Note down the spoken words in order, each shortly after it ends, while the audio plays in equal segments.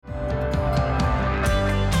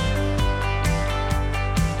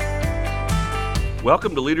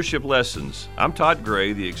Welcome to Leadership Lessons. I'm Todd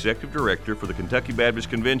Gray, the Executive Director for the Kentucky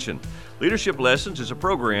Baptist Convention. Leadership Lessons is a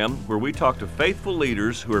program where we talk to faithful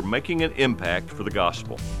leaders who are making an impact for the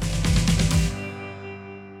gospel.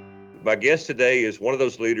 My guest today is one of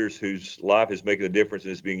those leaders whose life is making a difference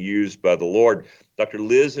and is being used by the Lord. Dr.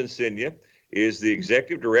 Liz Encina is the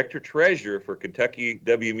Executive Director Treasurer for Kentucky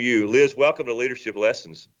WMU. Liz, welcome to Leadership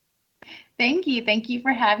Lessons. Thank you. Thank you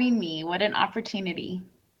for having me. What an opportunity.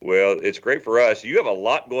 Well, it's great for us. You have a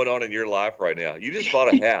lot going on in your life right now. You just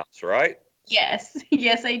bought a house, right? Yes.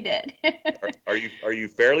 Yes, I did. Are you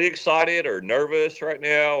fairly excited or nervous right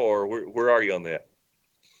now, or where are you on that?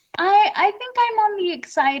 I think I'm on the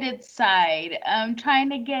excited side. Trying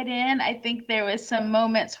to get in. I think there was some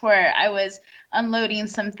moments where I was unloading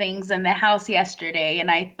some things in the house yesterday, and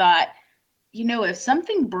I thought, if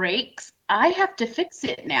something breaks, I have to fix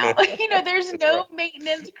it now. There's no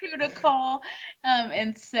maintenance crew to call.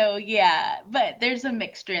 And so, yeah, but there's a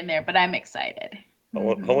mixture in there, but I'm excited.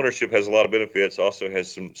 Homeownership has a lot of benefits, also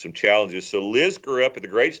has some challenges. So Liz grew up in the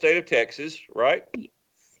great state of Texas, right?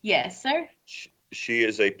 Yes, sir. She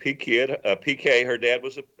is a PK. Her dad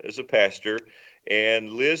was a pastor,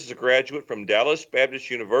 and Liz is a graduate from Dallas Baptist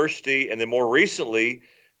University, and then more recently,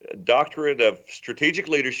 a doctorate of strategic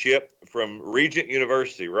leadership from Regent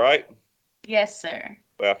University, right? Yes, sir.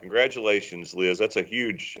 Well, congratulations, Liz. That's a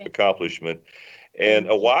huge accomplishment. And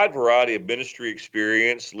a wide variety of ministry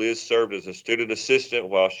experience. Liz served as a student assistant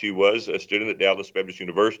while she was a student at Dallas Baptist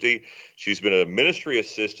University. She's been a ministry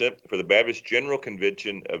assistant for the Baptist General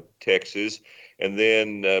Convention of Texas, and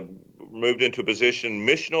then moved into a position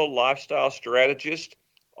missional lifestyle strategist,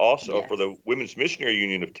 also for the Women's Missionary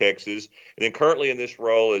Union of Texas, and then currently in this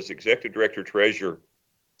role as Executive Director Treasurer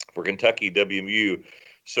for Kentucky WMU.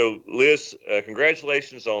 So, Liz,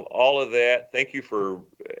 congratulations on all of that. Thank you for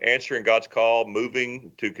answering God's call,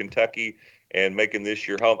 moving to Kentucky, and making this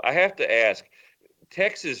your home. I have to ask,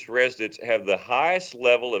 Texas residents have the highest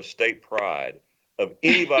level of state pride of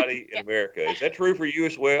anybody in America. Is that true for you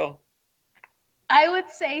as well? I would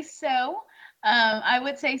say so.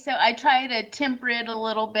 I try to temper it a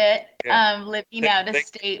little bit, living out of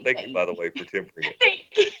state. Thank you, by the way, for tempering it.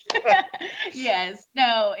 Thank you. Yes.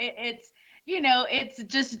 No, it's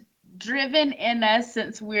just driven in us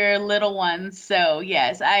since we're little ones. So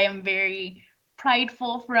yes, I am very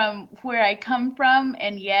prideful from where I come from,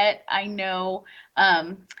 and yet I know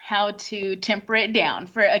how to temper it down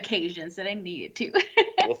for occasions that I need it to.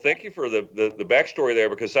 Well, thank you for the backstory there,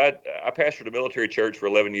 because I pastored a military church for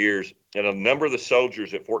 11 years, and a number of the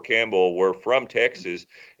soldiers at Fort Campbell were from Texas,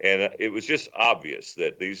 and it was just obvious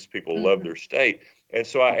that these people love their state. And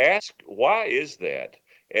so I asked, why is that?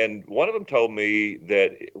 And one of them told me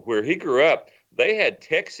that where he grew up, they had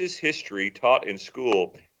Texas history taught in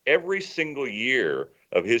school every single year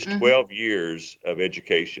of his 12 years of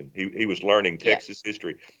education. He was learning Texas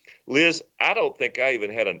history. Liz, I don't think I even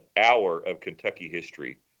had an hour of Kentucky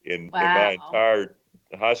history in my entire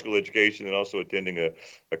high school education, and also attending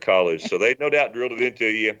a college. So they no doubt drilled it into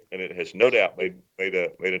you, and it has no doubt made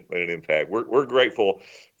an impact. We're grateful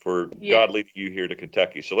for God leading you here to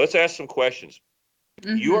Kentucky. So let's ask some questions.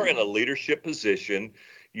 You are in a leadership position.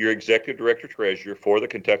 You're Executive Director Treasurer for the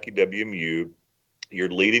Kentucky WMU. You're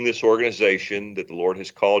leading this organization that the Lord has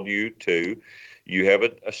called you to. You have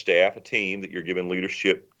a staff, a team that you're giving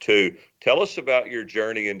leadership to. Tell us about your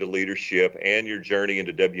journey into leadership and your journey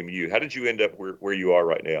into WMU. How did you end up where you are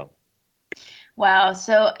right now? Wow.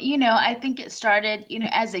 So, I think it started,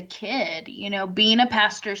 as a kid, being a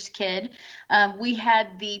pastor's kid. We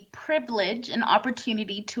had the privilege and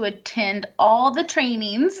opportunity to attend all the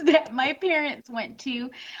trainings that my parents went to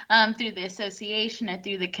through the association and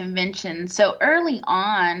through the convention. So early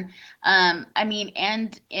on,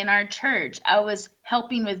 and in our church, I was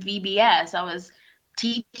helping with VBS. I was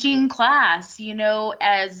teaching class,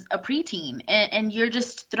 as a preteen, and you're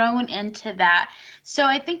just thrown into that. So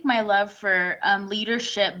I think my love for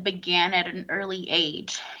leadership began at an early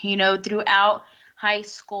age. Throughout high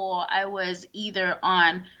school, I was either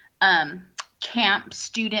on camp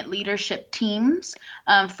student leadership teams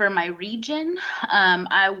for my region.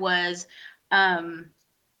 I was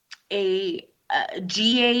a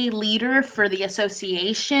GA leader for the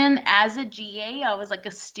association. As a GA, I was like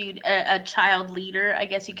a child leader, I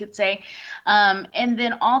guess you could say. And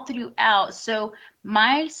then all throughout. So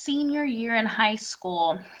my senior year in high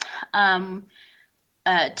school,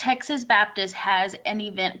 Texas Baptist has an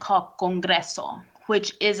event called Congreso,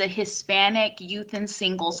 which is a Hispanic youth and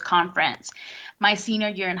singles conference. my senior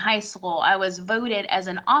year in high school, I was voted as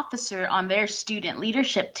an officer on their student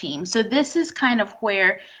leadership team. So this is kind of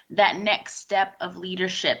where that next step of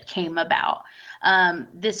leadership came about.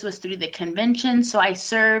 This was through the convention. So I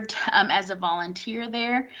served as a volunteer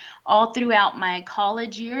there. All throughout my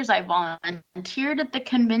college years, I volunteered at the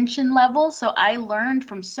convention level. So I learned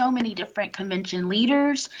from so many different convention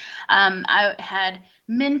leaders. I had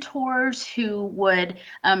mentors who would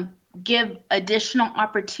give additional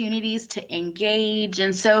opportunities to engage.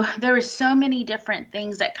 And so there were so many different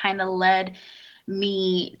things that kind of led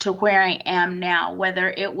me to where I am now,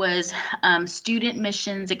 whether it was student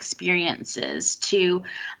missions experiences to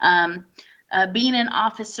being an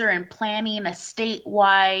officer and planning a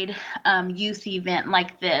statewide youth event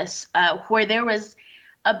like this, where there was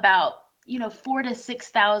about 4,000 to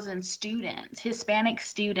 6,000 students, Hispanic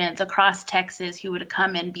students across Texas who would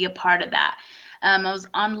come and be a part of that. I was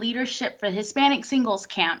on leadership for Hispanic Singles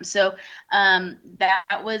Camp. So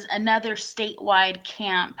that was another statewide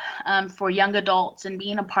camp for young adults and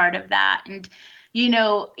being a part of that. And,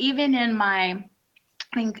 even in I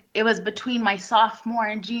think it was between my sophomore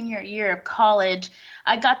and junior year of college,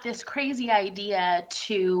 I got this crazy idea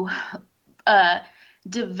to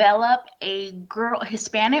develop a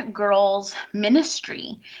Hispanic girls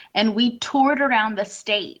ministry, and we toured around the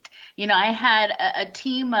state. I had a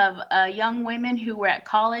team of young women who were at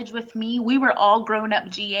college with me. We were all grown-up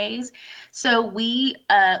GAs, so we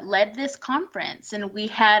led this conference, and we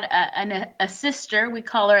had a sister. We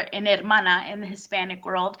call her an hermana in the Hispanic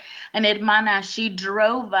world. An hermana, she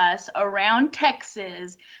drove us around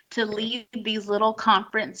Texas to lead these little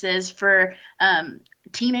conferences for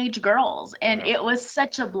teenage girls, and it was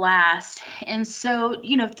such a blast. And so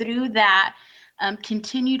through that,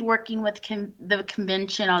 continued working with the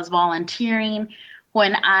convention. I was volunteering.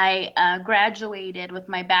 When I graduated with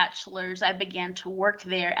my bachelor's, I began to work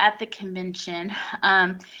there at the convention,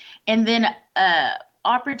 and then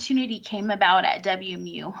opportunity came about at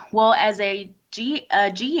WMU. Well, as a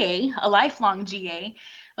GA, a lifelong GA,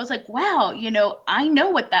 I was like, wow, I know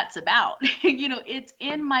what that's about. It's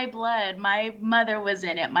in my blood. My mother was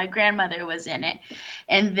in it. My grandmother was in it.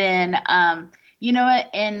 And then,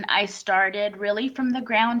 and I started really from the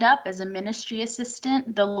ground up as a ministry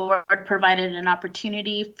assistant. The Lord provided an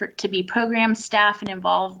opportunity to be program staff and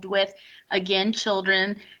involved with, again,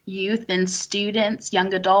 children, youth, and students,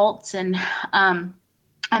 young adults, and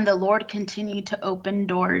the Lord continued to open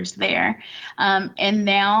doors there. And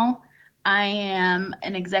now I am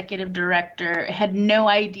an executive director. Had no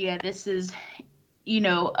idea this is,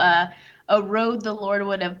 a road the Lord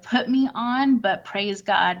would have put me on, but praise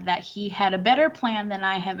God that He had a better plan than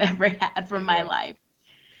I have ever had for my life.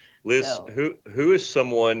 Liz, who is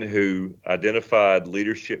someone who identified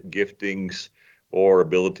leadership giftings or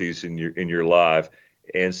abilities in your life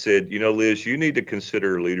and said, Liz, you need to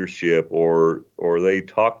consider leadership, or they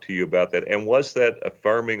talked to you about that? And was that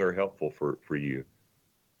affirming or helpful for you?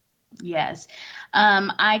 Yes.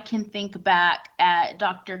 I can think back at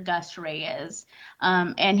Dr. Gus Reyes,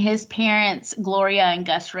 and his parents, Gloria and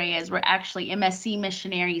Gus Reyes, were actually MSC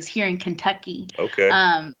missionaries here in Kentucky.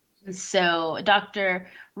 Okay. So Dr.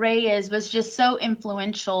 Reyes was just so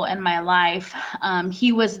influential in my life.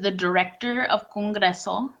 He was the director of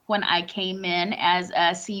Congreso when I came in as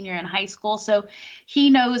a senior in high school. So he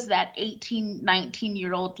knows that 18,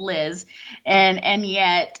 19-year-old Liz, and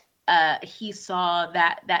yet he saw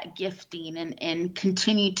that gifting and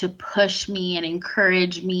continued to push me and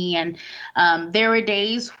encourage me. And there were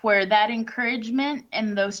days where that encouragement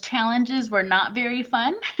and those challenges were not very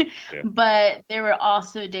fun, but there were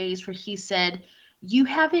also days where he said, you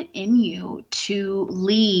have it in you to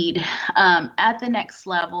lead at the next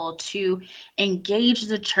level, to engage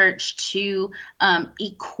the church, to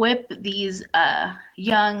equip these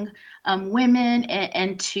young women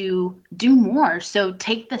and to do more. So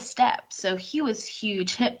take the steps. So he was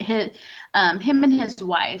huge. Him and his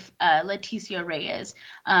wife, Leticia Reyes,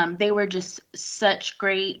 they were just such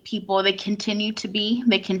great people. They continue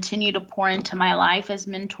to pour into my life as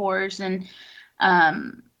mentors. And,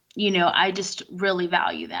 I just really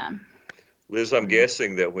value them. Liz, I'm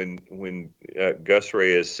guessing that when Gus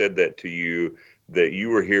Reyes said that to you, that you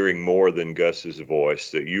were hearing more than Gus's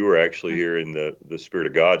voice, that you were actually hearing the Spirit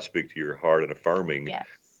of God speak to your heart and affirming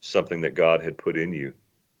something that God had put in you.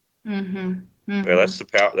 Mm-hmm. Mm-hmm. Well, that's the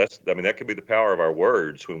power. That could be the power of our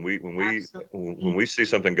words. When we see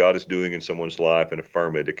something God is doing in someone's life and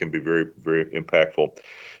affirm it, it can be very, very impactful.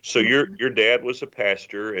 So your dad was a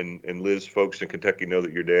pastor, and Liz, folks in Kentucky know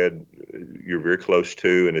that your dad you're very close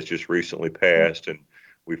to, and it's just recently passed. And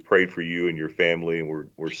we've prayed for you and your family, and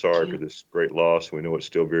we're sorry for this great loss. We know it's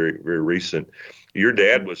still very, very recent. Your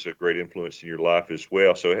dad was a great influence in your life as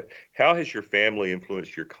well. So how has your family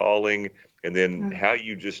influenced your calling, and then how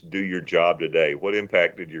you just do your job today? What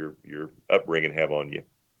impact did your upbringing have on you?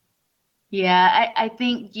 Yeah, I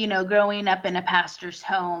think, growing up in a pastor's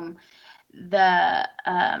home, the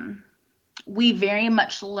we very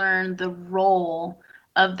much learned the role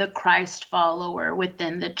of the Christ follower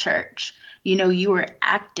within the church. You are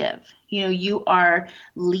active, you are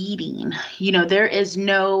leading, there is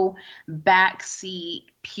no backseat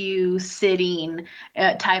pew sitting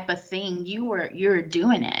type of thing. You're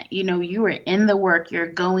doing it, you are in the work, you're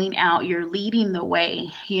going out, you're leading the way.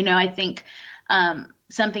 I think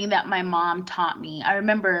something that my mom taught me, I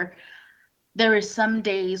remember there were some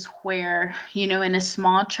days where, in a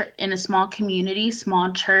small church, in a small community,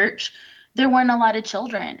 small church, there weren't a lot of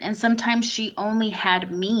children. And sometimes she only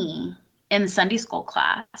had me in Sunday school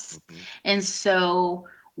class. And so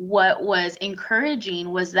what was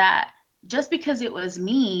encouraging was that just because it was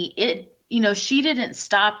me, she didn't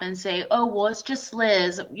stop and say, oh, well, it's just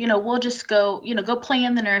Liz, we'll just go, go play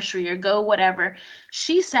in the nursery or go whatever.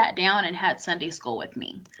 She sat down and had Sunday school with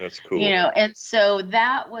me. That's cool. And so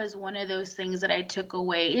that was one of those things that I took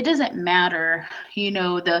away. It doesn't matter,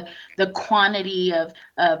 the quantity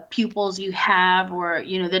of pupils you have, or,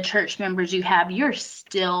 the church members you have, you're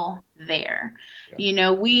still there.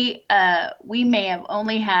 Yeah. We may have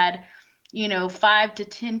only had 5 to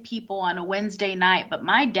 10 people on a Wednesday night, but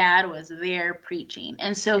my dad was there preaching.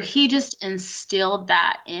 And so he just instilled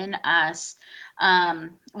that in us,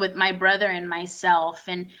 with my brother and myself.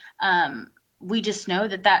 And we just know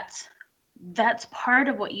that that's part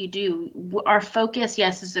of what you do. Our focus,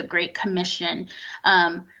 yes, is a Great Commission.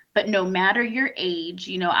 But no matter your age,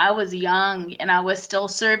 I was young and I was still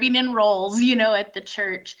serving in roles, at the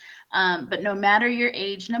church. But no matter your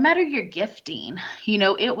age, no matter your gifting,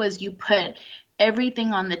 it was, you put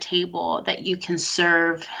everything on the table that you can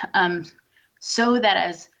serve, so that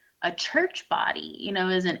as a church body,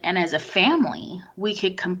 and as a family, we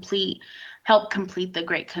could help complete the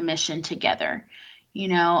Great Commission together.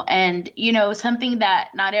 And something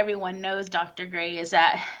that not everyone knows, Dr. Gray, is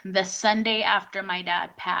that the Sunday after my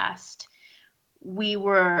dad passed, we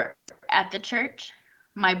were at the church.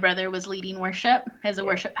 My brother was leading worship as a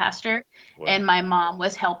worship pastor, and my mom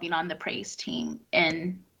was helping on the praise team.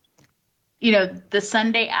 And, the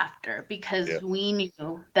Sunday after, because we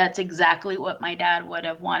knew that's exactly what my dad would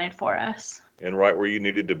have wanted for us. And right where you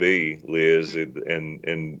needed to be, Liz,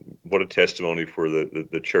 and what a testimony for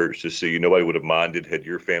the church to see. Nobody would have minded had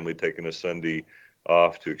your family taken a Sunday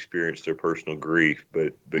off to experience their personal grief,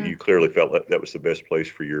 but you clearly felt that was the best place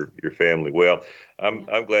for your family. Well,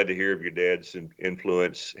 I'm glad to hear of your dad's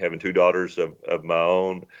influence. Having 2 daughters of my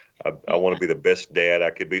own, I want to be the best dad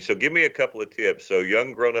I could be. So give me a couple of tips. So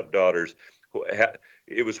young grown-up daughters,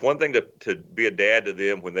 it was one thing to be a dad to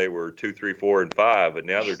them when they were 2, 3, 4, and 5, and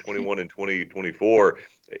now they're 21 and 20, 24.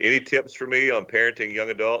 Any tips for me on parenting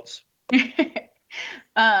young adults?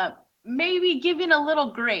 Maybe giving a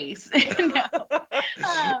little grace. No.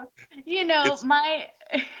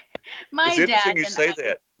 My it's dad. Interesting you say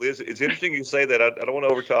that, Liz. It's interesting you say that. I don't want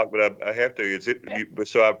to overtalk, but I have to.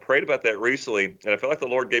 So I prayed about that recently, and I felt like the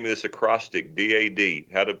Lord gave me this acrostic: DAD,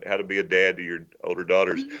 how to be a dad to your older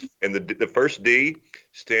daughters. And the first D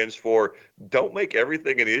stands for don't make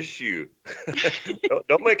everything an issue.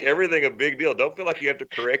 don't make everything a big deal. Don't feel like you have to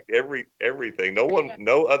correct everything.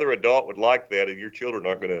 No other adult would like that, and your children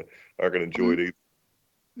aren't gonna enjoy it either.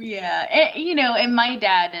 Yeah, and my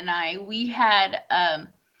dad and I, we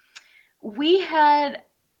had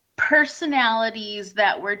personalities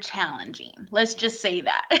that were challenging. Let's just say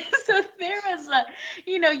that. So there was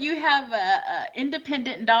you have a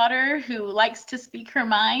independent daughter who likes to speak her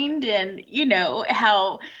mind, and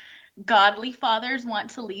how godly fathers want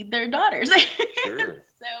to lead their daughters. Sure.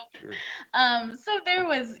 So there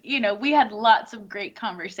was, we had lots of great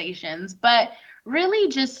conversations, but really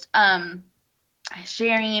just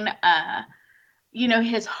sharing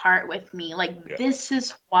his heart with me, like, this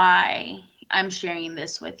is why I'm sharing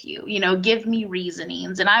this with you, give me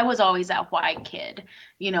reasonings. And I was always that why kid,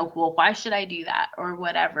 well, why should I do that or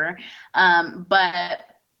whatever. But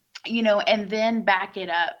and then back it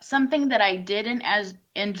up. Something that I didn't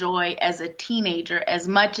enjoy as a teenager as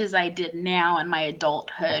much as I did now in my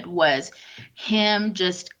adulthood was him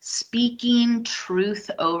just speaking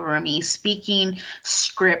truth over me, speaking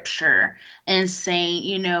scripture, and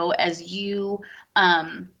saying, as you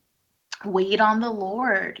wait on the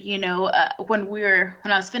Lord, when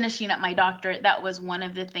I was finishing up my doctorate, that was one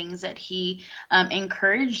of the things that he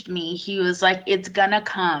encouraged me. He was like, it's gonna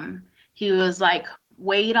come. He was like,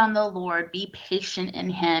 wait on the Lord, be patient in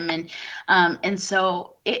him. And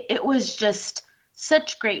so it was just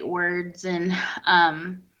such great words, and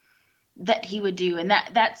that he would do. And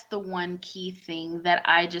that's the one key thing that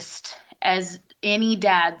I just, as any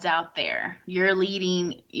dads out there, you're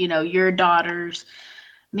leading, your daughters,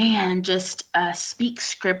 man, just speak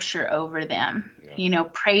scripture over them. Yeah.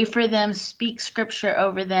 Pray for them, speak scripture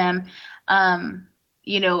over them.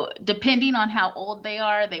 Depending on how old they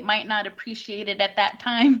are, they might not appreciate it at that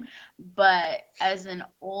time, but as an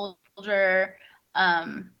older,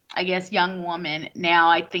 I guess, young woman, now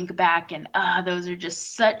I think back, and those are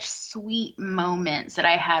just such sweet moments that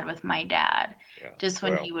I had with my dad. Yeah. Just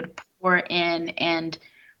when he would pour in and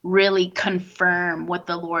really confirm what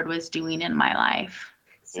the Lord was doing in my life.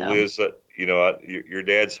 So. Well, Liz, your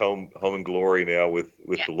dad's home in glory now with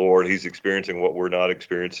the Lord. He's experiencing what we're not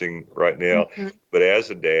experiencing right now. Mm-hmm. But as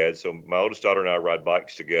a dad, so my oldest daughter and I ride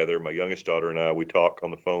bikes together. My youngest daughter and I, we talk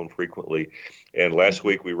on the phone frequently. And last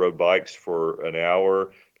week we rode bikes for an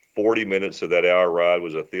hour. 40 minutes of that hour ride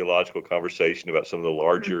was a theological conversation about some of the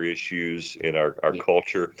larger issues in our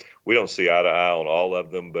culture. We don't see eye to eye on all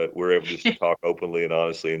of them, but we're able just to talk openly and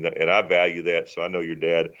honestly. And I value that. So I know your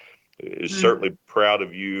dad is certainly proud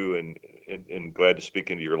of you and glad to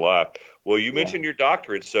speak into your life. Well, you mentioned your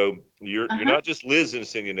doctorate. So you're not just Liz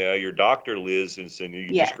Insegna now, you're Dr. Liz Insegna.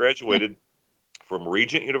 You just graduated from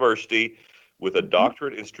Regent University with a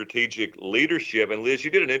doctorate in strategic leadership. And Liz,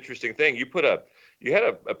 you did an interesting thing. You had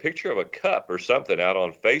a picture of a cup or something out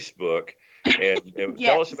on Facebook, and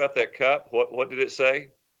tell us about that cup. What did it say?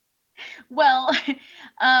 Well,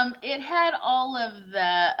 it had all of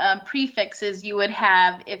the prefixes you would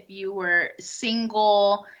have if you were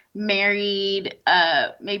single, married,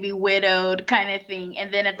 maybe widowed, kind of thing.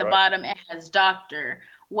 And then at the bottom, it has doctor.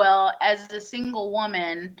 Well, as a single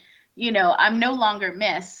woman, I'm no longer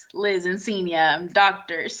Miss Liz Insegna, I'm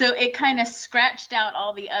Doctor. So it kind of scratched out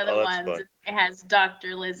all the other ones. Fun. It has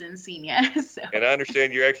Dr. Liz Insegna. So. And I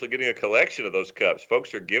understand you're actually getting a collection of those cups.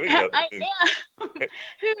 Folks are giving them.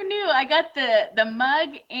 Who knew? I got the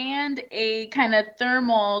mug and a kind of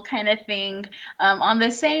thermal kind of thing on the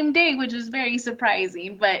same day, which was very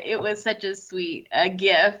surprising, but it was such a sweet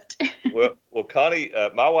gift. Well, Connie,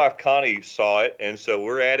 my wife Connie saw it, and so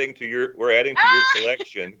we're adding to your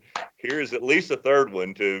collection. Here's at least a third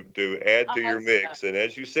one to add to your mix. And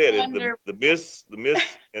as you said, the Miss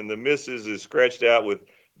and the Mrs. is scratched out with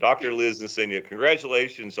Dr. Liz Insegna.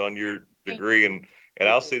 Congratulations on your degree, and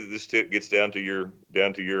I'll see that this tip gets down to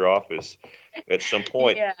your office at some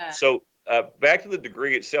point. Yeah. So back to the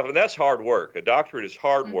degree itself, and that's hard work. A doctorate is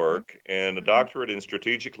hard work, and a doctorate in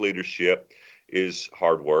strategic leadership is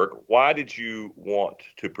hard work. Why did you want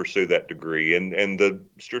to pursue that degree and the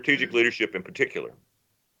strategic leadership in particular?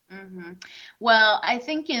 Well, I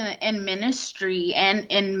think in ministry and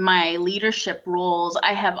in my leadership roles,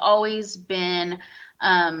 I have always been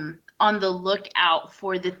on the lookout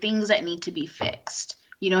for the things that need to be fixed.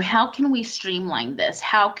 How can we streamline this?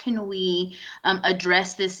 How can we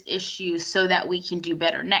address this issue so that we can do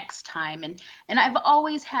better next time? And I've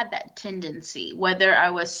always had that tendency, whether I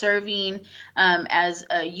was serving as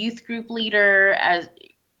a youth group leader, as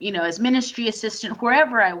ministry assistant,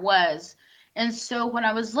 wherever I was. And so when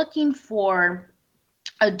I was looking for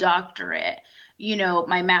a doctorate,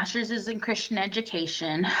 my master's is in Christian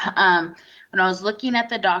education. When I was looking at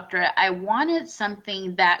the doctorate, I wanted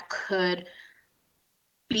something that could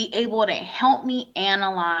be able to help me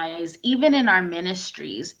analyze, even in our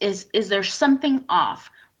ministries, is there something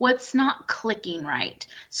off? What's not clicking right,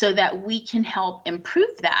 so that we can help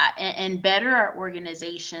improve that and better our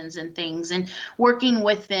organizations and things. And working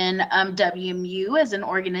within WMU as an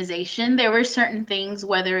organization, there were certain things,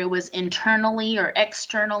 whether it was internally or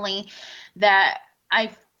externally, that I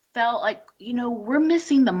felt like, we're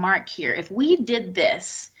missing the mark here. If we did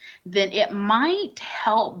this, then it might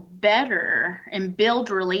help better and build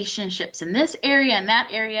relationships in this area and that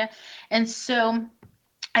area. And so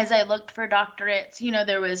as I looked for doctorates,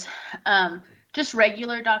 there was just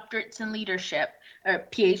regular doctorates in leadership or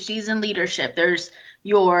PhDs in leadership. There's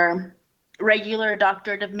your regular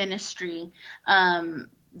doctorate of ministry.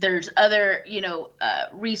 There's other,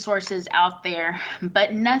 resources out there,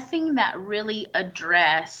 but nothing that really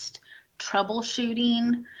addressed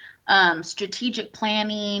troubleshooting, strategic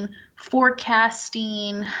planning,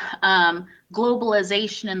 forecasting,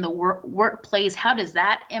 globalization in the workplace. How does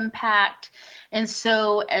that impact? And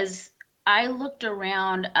so as I looked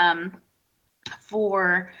around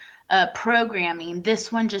for programming, this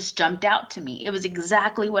one just jumped out to me. It was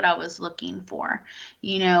exactly what I was looking for,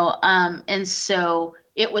 and so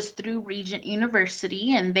it was through Regent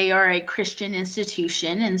University, and they are a Christian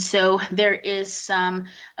institution. And so there is some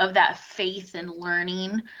of that faith and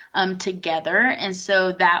learning together. And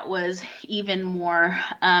so that was even more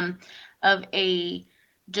of a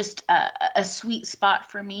just a sweet spot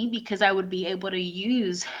for me, because I would be able to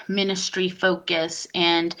use ministry focus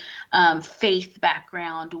and faith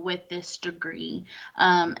background with this degree.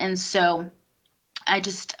 And so I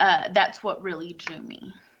just, that's what really drew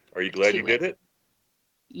me Are you glad you to did it. it?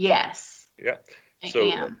 Yes, Yeah. I So,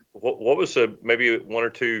 am. what was maybe one or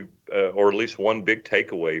two, or at least one big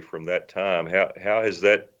takeaway from that time? How has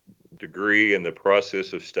that degree and the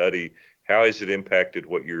process of study, how has it impacted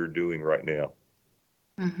what you're doing right now?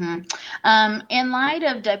 hmm In light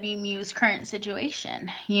of WMU's current situation,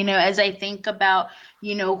 as I think about,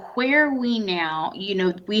 where we now,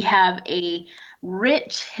 we have a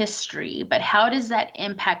rich history, but how does that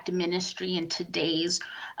impact ministry in today's,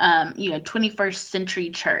 21st century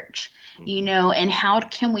church, Hmm. and how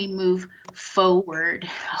can we move forward,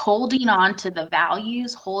 holding on to the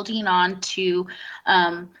values, holding on to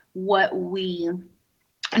what we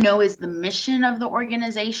know is the mission of the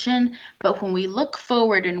organization. But when we look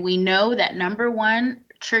forward and we know that, number one,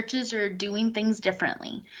 churches are doing things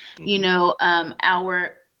differently. Hmm.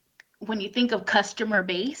 Our when you think of customer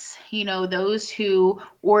base, those who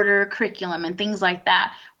order curriculum and things like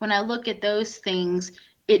that, when I look at those things,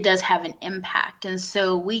 it does have an impact. And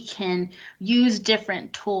so we can use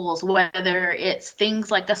different tools, whether it's things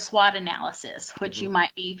like a SWOT analysis, which Hmm. you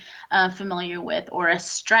might be familiar with, or a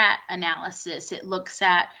STRAT analysis. It looks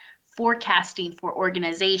at forecasting for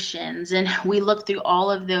organizations. And we look through all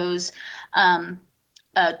of those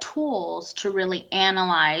tools to really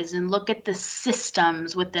analyze and look at the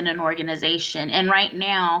systems within an organization. And right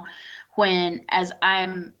now, as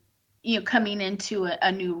I'm coming into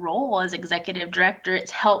a new role as executive director,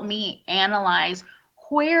 it's helped me analyze,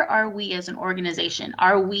 where are we as an organization?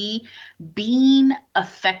 Are we being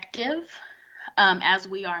effective as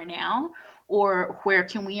we are now? Or where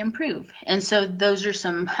can we improve? And so those are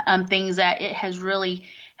some things that it has really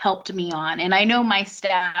helped me on. And I know my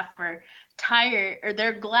staff are tired, or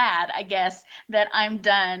they're glad, I guess, that I'm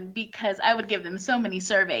done, because I would give them so many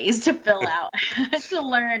surveys to fill out to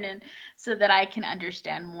learn, and so that I can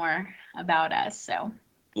understand more about us. So,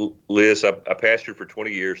 Liz, I pastored for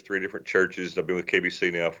 20 years, three different churches. I've been with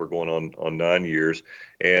KBC now for going on 9 years.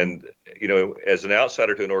 And, as an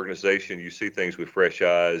outsider to an organization, you see things with fresh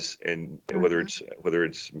eyes. And whether mhm.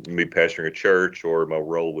 it's me pastoring a church or my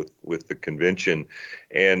role with the convention,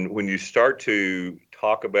 and when you start to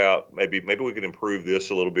talk about maybe we can improve this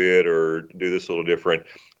a little bit or do this a little different,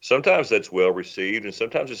 sometimes that's well received, and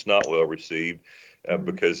sometimes it's not well received.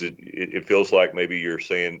 Because it feels like maybe you're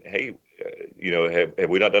saying, hey, have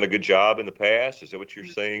we not done a good job in the past? Is that what you're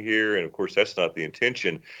saying here? And of course, that's not the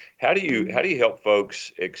intention. How do you help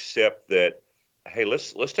folks accept that? Hey,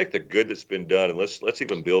 let's take the good that's been done, and let's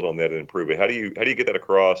even build on that and improve it. How do you get that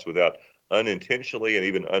across without unintentionally and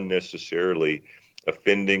even unnecessarily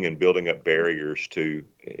offending and building up barriers to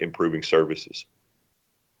improving services?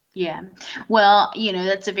 Yeah. Well,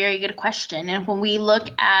 that's a very good question. And when we look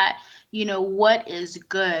at, what is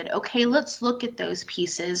good, okay, let's look at those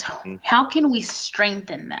pieces. Hmm. How can we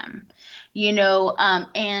strengthen them?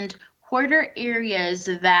 And what are areas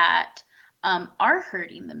that are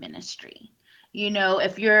hurting the ministry?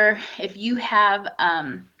 If you have,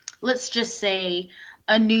 let's just say,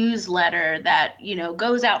 a newsletter that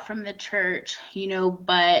goes out from the church,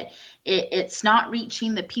 but it's not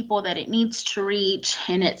reaching the people that it needs to reach,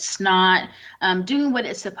 and it's not doing what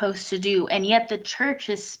it's supposed to do, and yet the church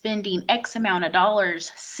is spending X amount of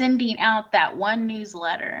dollars sending out that one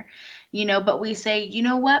newsletter. But we say,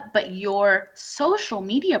 what, but your social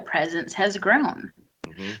media presence has grown.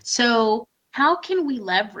 Hmm. So how can we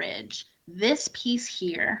leverage this piece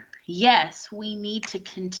here? Yes, we need to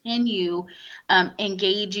continue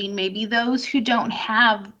engaging maybe those who don't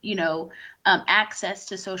have, access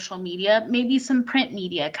to social media, maybe some print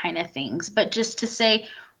media kind of things, but just to say,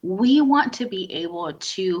 we want to be able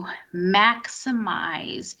to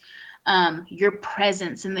maximize your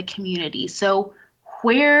presence in the community. So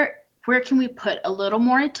where can we put a little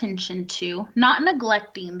more attention to, not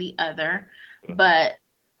neglecting the other, but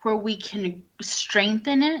where we can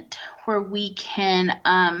strengthen it, where we can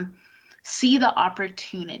see the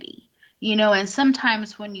opportunity. And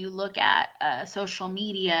sometimes when you look at social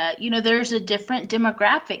media, there's a different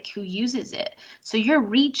demographic who uses it. So you're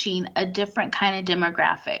reaching a different kind of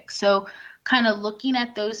demographic. So kind of looking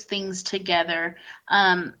at those things together,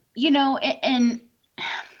 and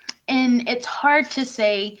it's hard to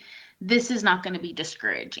say this is not going to be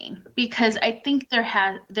discouraging, because I think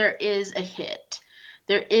there is a hit.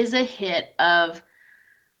 there is a hit of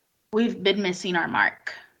we've been missing our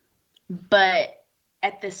mark. But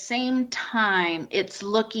at the same time, it's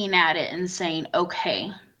looking at it and saying,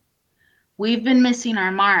 okay, we've been missing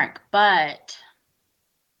our mark, but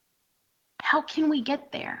how can we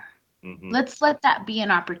get there? Mm-hmm. Let's let that be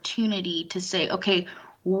an opportunity to say, okay,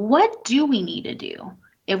 what do we need to do?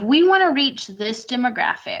 If we want to reach this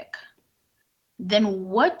demographic, then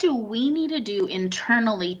what do we need to do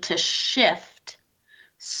internally to shift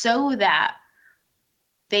so that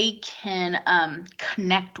they can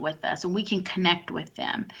connect with us and we can connect with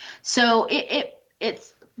them? So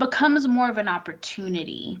it becomes more of an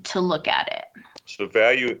opportunity to look at it. So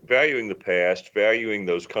valuing the past, valuing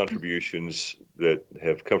those contributions that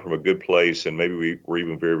have come from a good place, and maybe we were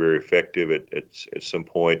even very, very effective at some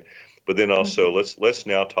point. But then also let's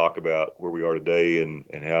now talk about where we are today and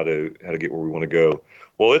how to get where we want to go.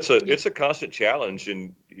 Well, it's a constant challenge,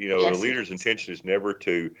 and a leader's intention is never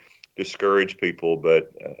to discourage people.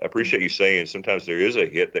 But I appreciate you saying sometimes there is a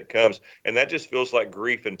hit that comes, and that just feels like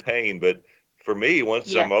grief and pain. But for me,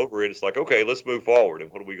 once I'm over it, it's like, okay, let's move forward.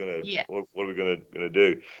 And what are we gonna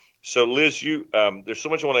do? So, Liz, you there's so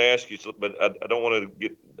much I want to ask you, but I don't want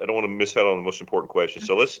to miss out on the most important question.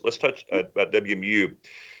 So let's touch about WMU.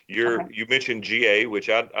 You mentioned GA, which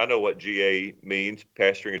I know what GA means,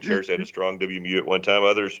 pastoring a church that had a strong WMU at one time.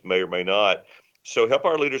 Others may or may not. So help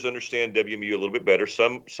our leaders understand WMU a little bit better.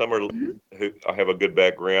 Some are who have a good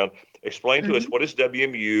background. Explain to us what is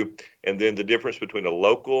WMU, and then the difference between a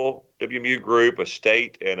local WMU group, a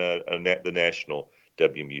state, and the national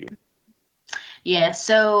WMU. Yeah,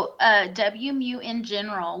 so WMU in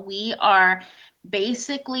general, we are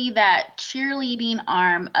basically that cheerleading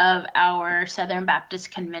arm of our Southern Baptist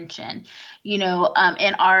Convention, in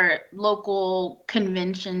our local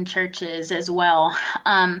convention churches as well.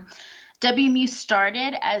 WMU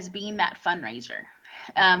started as being that fundraiser.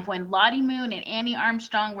 When Lottie Moon and Annie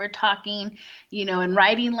Armstrong were talking, and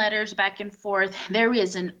writing letters back and forth, there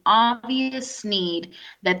is an obvious need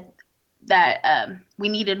that we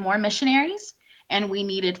needed more missionaries and we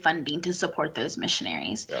needed funding to support those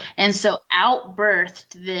missionaries. Yeah. And so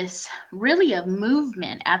outbirthed this really a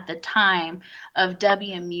movement at the time of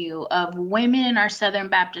WMU, of women in our Southern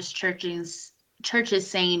Baptist churches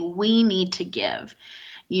saying we need to give.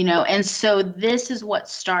 And so this is what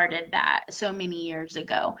started that so many years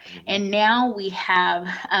ago. And now we have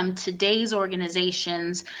today's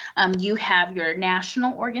organizations. You have your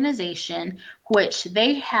national organization, which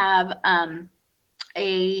they have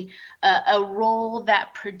a role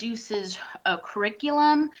that produces a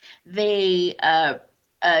curriculum. They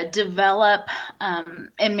develop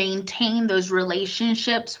and maintain those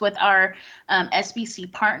relationships with our SBC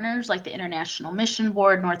partners like the International Mission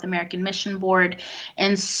Board, North American Mission Board.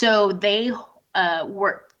 And so they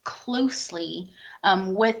work closely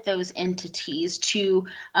with those entities to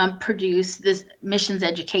produce this missions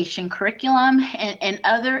education curriculum and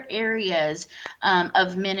other areas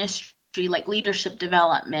of ministry like leadership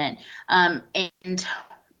development and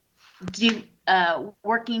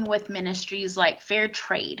working with ministries like Fair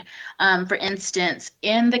Trade. For instance,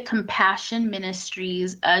 in the Compassion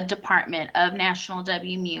Ministries department of National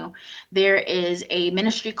WMU, there is a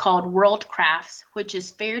ministry called World Crafts, which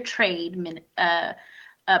is fair trade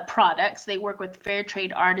products. They work with fair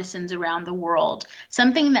trade artisans around the world.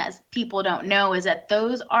 Something that people don't know is that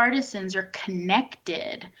those artisans are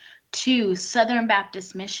connected to Southern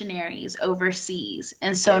Baptist missionaries overseas.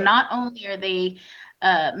 And so not only are they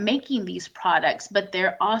making these products, but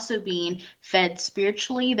they're also being fed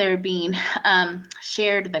spiritually. They're being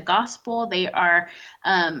shared the gospel. They are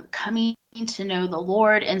coming to know the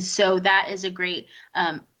Lord. And so that is a great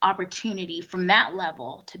opportunity from that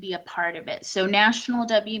level to be a part of it. So National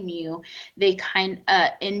WMU, they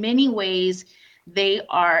in many ways, their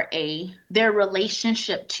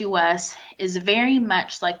relationship to us is very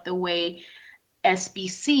much like the way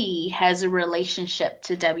SBC has a relationship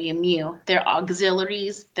to WMU. They're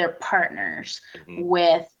auxiliaries, they're partners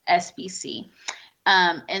with SBC.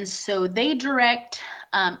 And so they direct,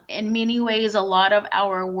 in many ways, a lot of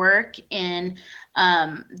our work in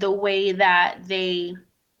the way that they've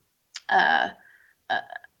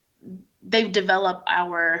developed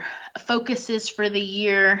our focuses for the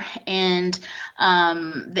year and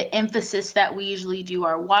the emphasis that we usually do,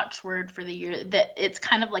 our watchword for the year, that it's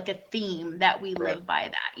kind of like a theme that we live by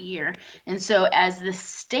that year. And so as the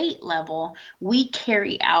state level, we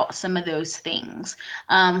carry out some of those things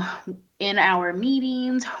in our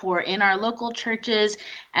meetings or in our local churches.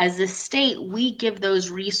 As a state, we give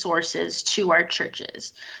those resources to our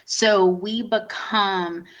churches. So we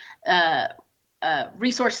become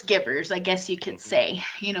resource givers, I guess you could Mhm. say.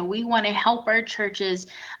 We want to help our churches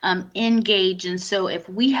engage. And so if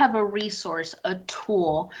we have a resource, a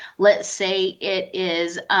tool, let's say it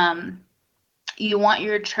is you want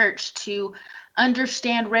your church to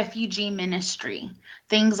understand refugee ministry,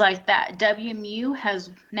 things like that.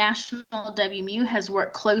 National WMU has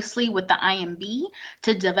worked closely with the IMB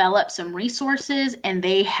to develop some resources, and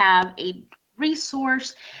they have a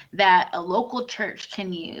resource that a local church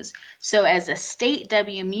can use. So as a state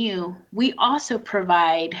WMU, we also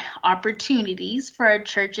provide opportunities for our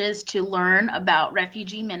churches to learn about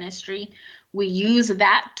refugee ministry. We use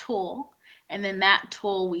that tool, and then that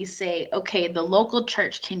tool we say, okay, the local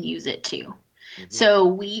church can use it too. Mhm. So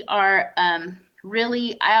we are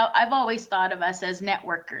really, I've always thought of us as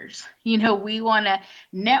networkers. We want to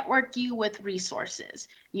network you with resources.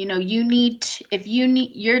 Your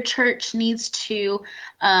church needs to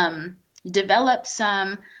develop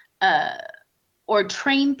some or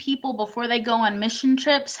train people before they go on mission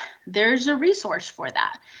trips, there's a resource for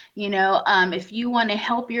that. If you want to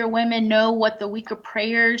help your women know what the week of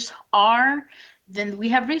prayers are, then we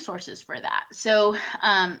have resources for that. So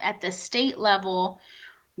at the state level,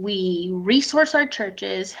 we resource our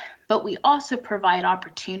churches, but we also provide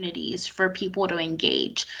opportunities for people to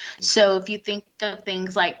engage. So if you think of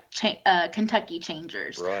things like Kentucky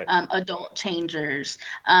Changers, Right. Adult Changers,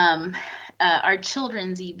 our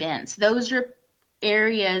children's events, those are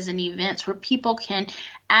areas and events where people can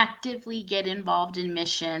actively get involved in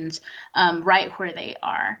missions right where they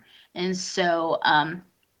are. And so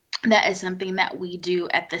that is something that we do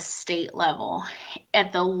at the state level.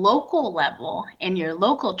 At the local level, in your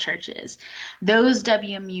local churches, those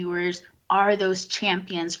WMUers are those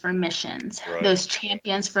champions for missions, Right. those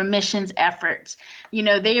champions for missions efforts.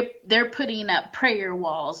 They're putting up prayer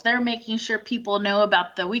walls. They're making sure people know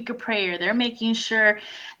about the week of prayer. They're making sure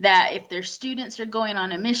that if their students are going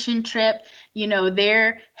on a mission trip,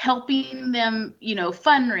 they're helping them,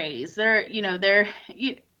 fundraise.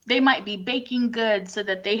 They might be baking goods so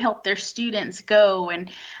that they help their students go. And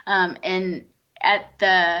at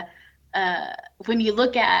the when you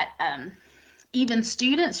look at even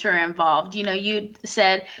students who are involved, you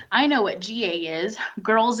said, I know what GA is,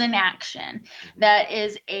 Girls in Action. That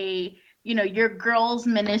is your girls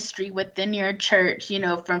ministry within your church,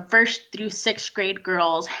 from first through sixth grade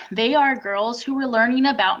girls. They are girls who are learning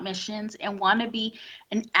about missions and want to be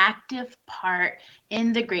an active part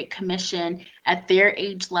in the Great Commission at their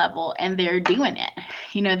age level, and they're doing it.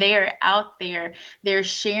 They are out there, they're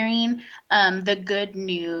sharing the good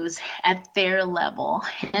news at their level.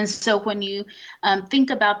 And so when you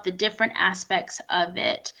think about the different aspects of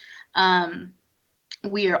it,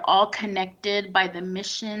 we are all connected by the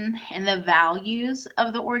mission and the values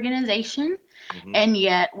of the organization, Mhm. and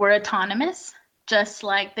yet we're autonomous, just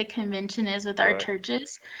like the convention is with our Right.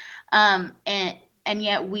 churches. And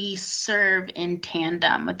yet we serve in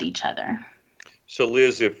tandem with each other. So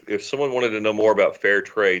Liz, if someone wanted to know more about fair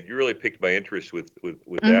trade, you really piqued my interest with that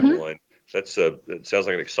Mm-hmm. one. It sounds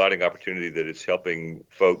like an exciting opportunity that it's helping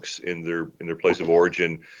folks in their place of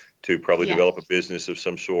origin to probably Yes. develop a business of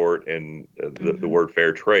some sort, and the Mm-hmm. word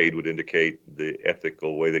fair trade would indicate the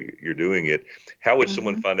ethical way that you're doing it. How would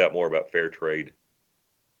someone Mm-hmm. find out more about fair trade?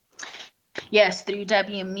 Yes, through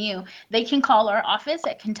WMU. They can call our office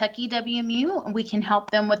at Kentucky WMU, and we can help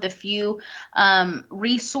them with a few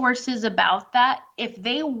resources about that. If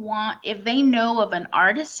they know of an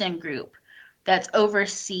artisan group that's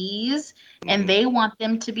overseas and Mhm. they want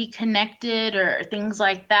them to be connected or things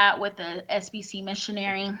like that with a SBC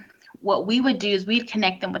missionary, what we would do is we'd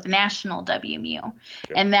connect them with National WMU.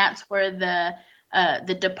 Okay. And that's where the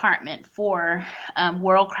department for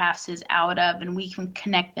World Crafts is out of, and we can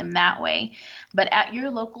connect them that way. But at your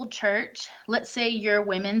local church, let's say your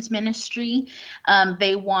women's ministry,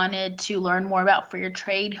 they wanted to learn more about fair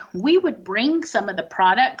trade, we would bring some of the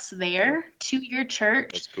products there to your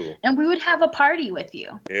church. That's cool. And we would have a party with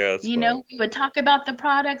you. Yeah, that's fun. We would talk about the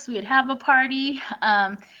products, we would have a party,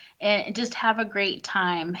 and just have a great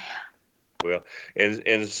time. Well,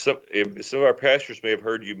 and some of our pastors may have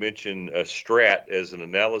heard you mention Strat as an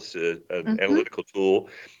analytical tool.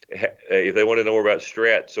 If they want to know more about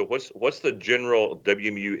Strat, so what's the general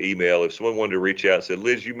WMU email? If someone wanted to reach out and said,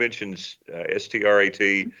 Liz, you mentioned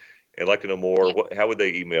STRAT, and like to know more, how would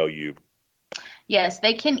they email you? Yes,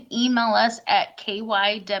 they can email us at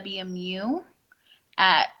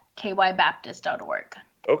kywmu@kybaptist.org.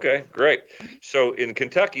 Okay, great. So in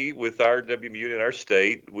Kentucky, with our WMU in our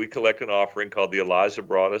state, we collect an offering called the Eliza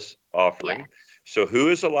Broadus offering. Yeah. So who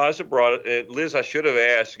is Eliza Broadus? And Liz, I should have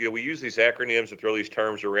asked, we use these acronyms and throw these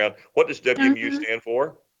terms around. What does WMU stand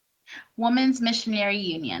for? Women's Missionary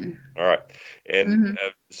Union. All right. And Mm-hmm.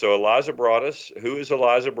 so Eliza Broadus, who is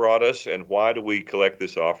Eliza Broadus, and why do we collect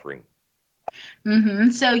this offering?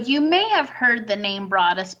 So you may have heard the name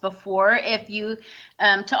Broadus before. If you,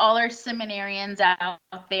 to all our seminarians out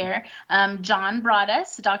there, John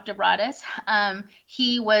Broadus, Dr. Broadus,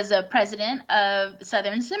 he was a president of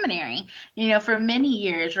Southern Seminary, for many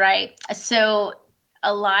years, right? So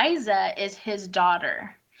Eliza is his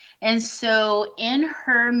daughter. And so in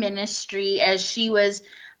her ministry, as she was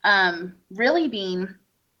really being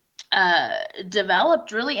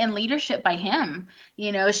developed really in leadership by him.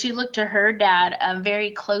 She looked to her dad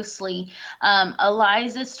very closely.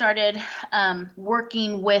 Eliza started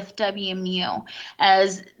working with WMU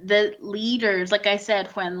as the leaders. Like I said,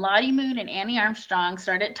 when Lottie Moon and Annie Armstrong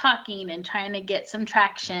started talking and trying to get some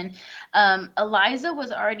traction, Eliza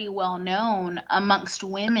was already well known amongst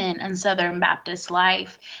women in Southern Baptist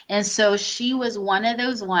life. And so she was one of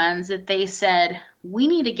those ones that they said, we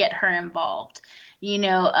need to get her involved.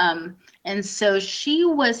 And so she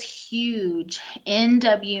was huge in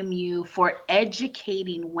WMU for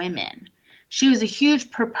educating women. She was a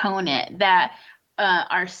huge proponent that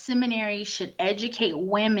our seminary should educate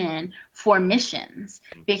women for missions,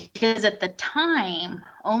 because at the time,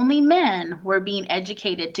 only men were being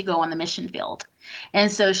educated to go on the mission field.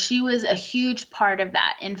 And so she was a huge part of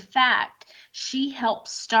that. In fact, she helped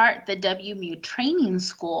start the WMU training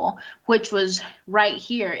school, which was right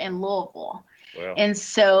here in Louisville. Wow. And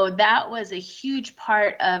so that was a huge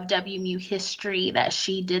part of WMU history that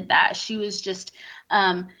she did that. She was just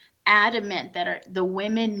adamant that the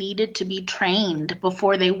women needed to be trained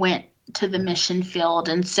before they went to the mission field.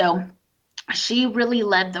 And so she really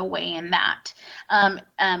led the way in that,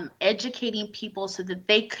 educating people so that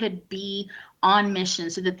they could be on mission,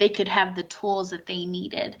 so that they could have the tools that they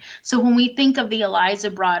needed. So when we think of the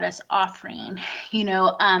Eliza Broadus offering,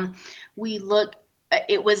 we look,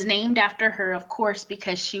 it was named after her, of course,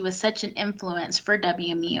 because she was such an influence for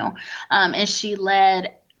WMU, and she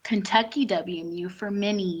led Kentucky WMU for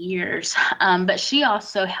many years, but she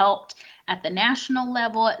also helped at the national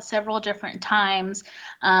level at several different times,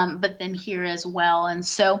 but then here as well. And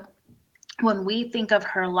so when we think of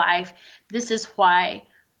her life, this is why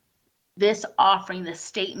this offering, the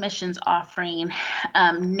state missions offering,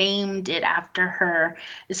 named it after her,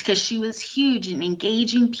 is because she was huge in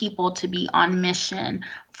engaging people to be on mission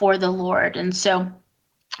for the Lord. And so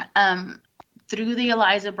through the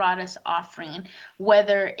Eliza Broadus offering,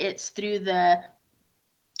 whether it's through the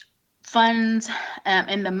funds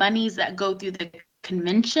and the monies that go through the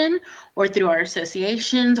convention, or through our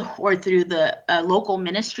associations, or through the local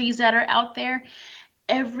ministries that are out there,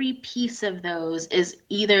 every piece of those is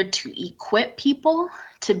either to equip people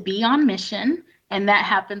to be on mission, and that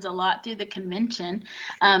happens a lot through the convention.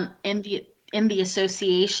 In the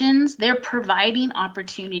associations, they're providing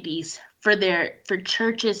opportunities for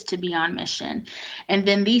churches to be on mission. And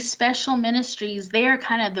then these special ministries, they are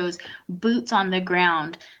kind of those boots on the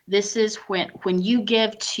ground. This is when you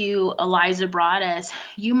give to Eliza Broadus,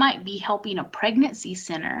 you might be helping a pregnancy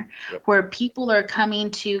center. Yep. Where people are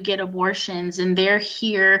coming to get abortions, and they're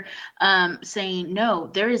here saying,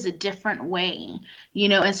 no, there is a different way,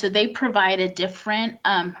 and so they provide a different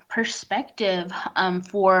perspective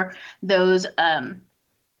for those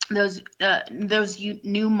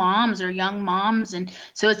new moms or young moms. And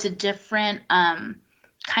so it's a different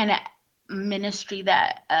kind of ministry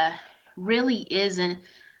that really is an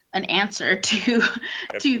answer to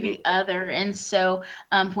the other. And so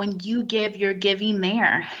when you give, you're giving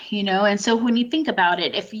there, and so when you think about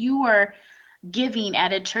it, if you are giving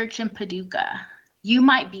at a church in Paducah, you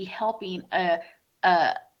might be helping a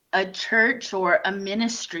church or a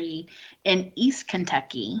ministry in East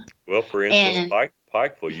Kentucky. Well, for instance,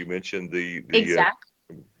 Pikeville, you mentioned the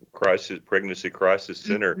exactly. Pregnancy Crisis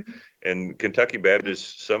Center. Mm-hmm. And Kentucky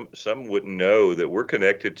Baptist, some wouldn't know that we're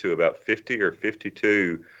connected to about 50 or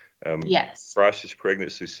 52 yes. crisis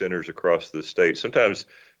pregnancy centers across the state. Sometimes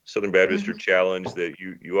Southern Baptists are challenged that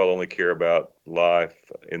you all only care about life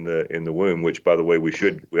in the womb, which, by the way, we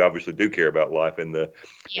obviously do care about life in the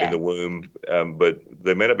womb, but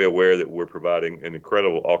they may not be aware that we're providing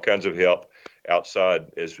all kinds of help outside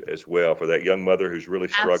as well for that young mother who's really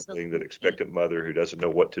struggling, absolutely. That expectant mother who doesn't know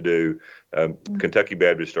what to do. Kentucky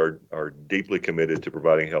Baptists are deeply committed to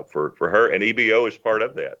providing help for her, and EBO is part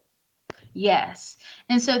of that. Yes.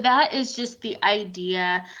 And so that is just the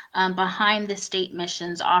idea behind the state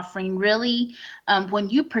missions offering. Really, when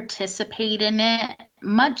you participate in it,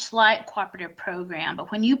 much like cooperative program,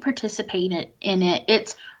 but when you participate in it,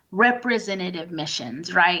 it's representative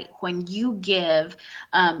missions, right? When you give,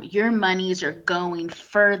 your monies are going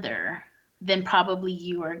further then probably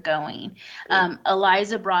you are going.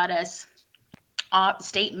 Eliza brought us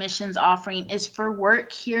state missions offering is for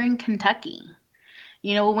work here in Kentucky.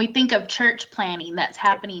 When we think of church planning that's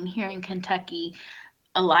happening here in Kentucky,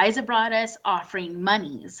 Eliza brought us offering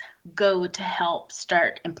monies go to help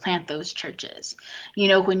start and plant those churches.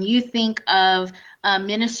 When you think of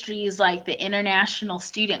ministries like the International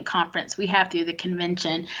Student Conference we have through the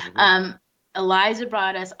convention, Eliza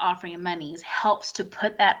brought us offering monies helps to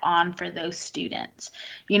put that on for those students.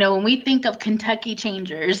 When we think of Kentucky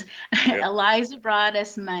Changers, Eliza brought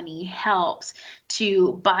us money helps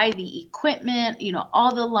to buy the equipment,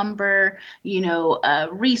 all the lumber,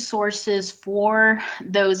 resources for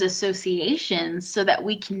those associations so that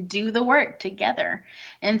we can do the work together.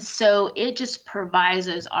 And so it just provides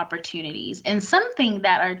those opportunities, and something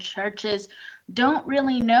that our churches don't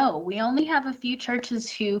really know. We only have a few churches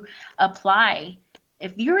who apply.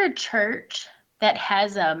 If you're a church that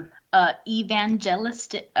has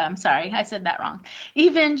evangelistic, I'm sorry, I said that wrong,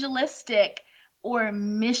 evangelistic or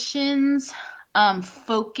missions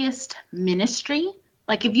focused ministry,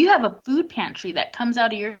 like if you have a food pantry that comes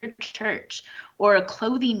out of your church or a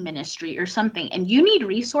clothing ministry or something, and you need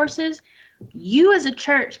resources, you as a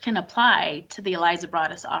church can apply to the Eliza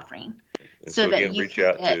brought us offering. And so again, reach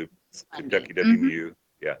out to Kentucky WMU.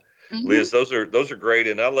 Yeah. Liz, those are great.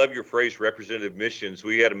 And I love your phrase, representative missions.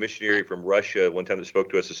 We had a missionary from Russia one time that spoke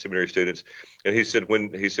to us as seminary students. And he said,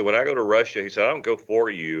 when I go to Russia, he said, I don't go for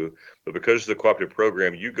you, but because of the cooperative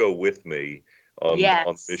program, you go with me on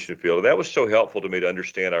the mission field. And that was so helpful to me to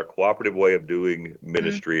understand our cooperative way of doing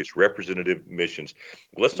ministry. It's representative missions.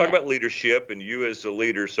 Let's talk about leadership and you as a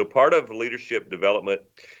leader. So part of leadership development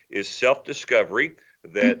is self-discovery.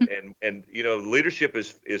 And leadership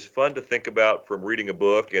is fun to think about from reading a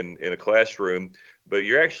book and in a classroom, but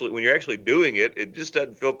when you're actually doing it, it just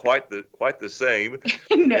doesn't feel quite the same.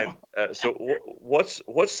 No. And, so what's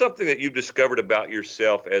something that you've discovered about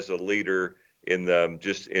yourself as a leader in a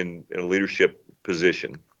leadership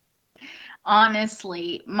position?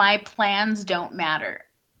 Honestly, my plans don't matter.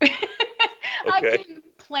 Okay. I can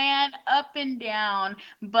plan up and down,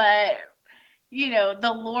 but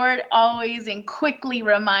the Lord always and quickly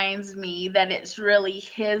reminds me that it's really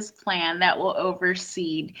His plan that will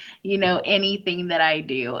oversee, anything that I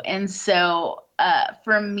do. And so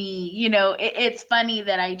for me, it's funny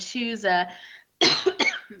that I choose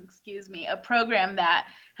excuse me, a program that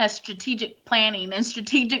has strategic planning and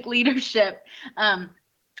strategic leadership. And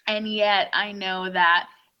yet I know that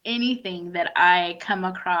anything that I come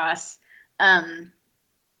across,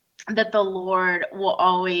 that the Lord will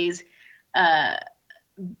always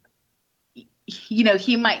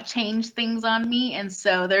He might change things on me. And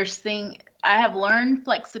so I have learned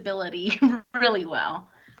flexibility really well.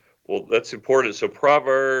 Well, that's important. So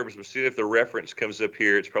Proverbs, we'll see if the reference comes up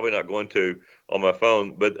here. It's probably not going to on my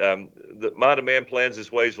phone, but the mind of man plans his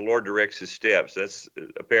ways, the Lord directs his steps. That's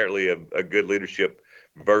apparently a good leadership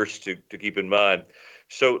verse to keep in mind.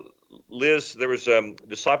 So Liz, there was a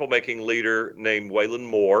disciple-making leader named Waylon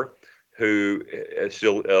Moore, who is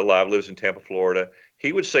still alive, lives in Tampa, Florida.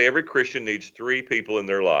 He would say every Christian needs 3 people in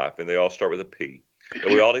their life, and they all start with a P.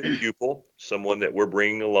 And we all need a pupil, someone that we're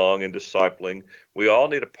bringing along and discipling. We all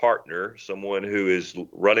need a partner, someone who is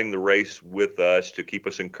running the race with us to keep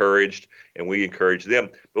us encouraged, and we encourage them.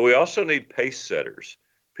 But we also need pace setters,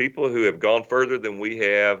 people who have gone further than we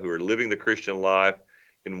have, who are living the Christian life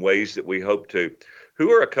in ways that we hope to.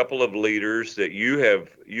 Who are a couple of leaders that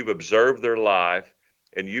you've observed their life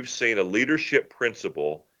and you've seen a leadership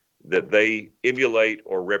principle that they emulate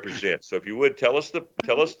or represent? So if you would tell us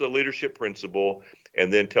the leadership principle,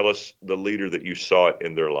 and then tell us the leader that you saw it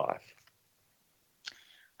in their life.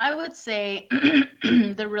 I would say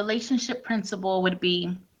the relationship principle would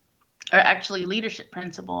be, or actually leadership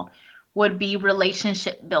principle would be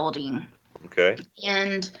relationship building. Okay.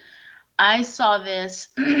 And I saw this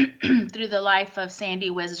through the life of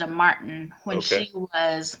Sandy Wisdom Martin when she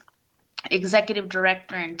was executive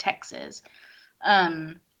director in Texas.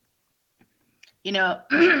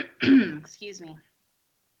 Excuse me.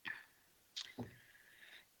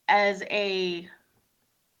 As a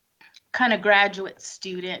kind of graduate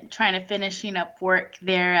student trying to finishing up work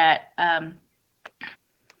there at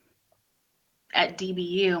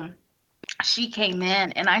DBU, she came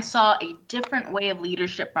in and I saw a different way of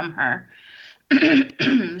leadership from her.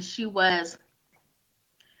 She was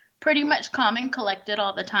pretty much calm and collected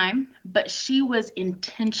all the time, but she was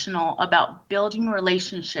intentional about building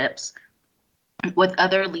relationships with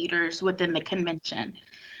other leaders within the convention.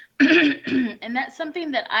 And that's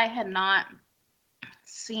something that I had not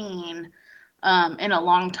seen in a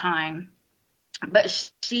long time.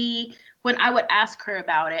 But when I would ask her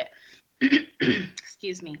about it,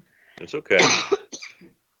 Excuse me. It's okay.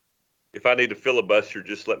 If I need to filibuster,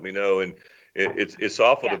 just let me know. And it's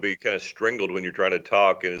awful Yeah. to be kind of strangled when you're trying to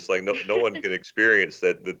talk, and it's like no one can experience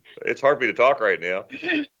that. It's hard for me to talk right now.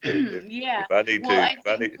 Yeah. If I need Well,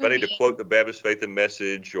 to I think if I need to moving. quote the Baptist Faith and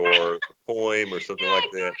Message or a poem or something like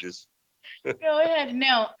Yeah, that, just go ahead.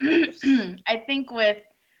 No, I think with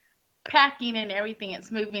packing and everything,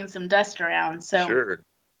 it's moving some dust around. So, sure.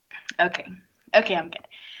 okay. Okay, I'm good.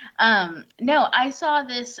 No, I saw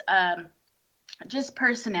this just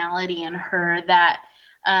personality in her that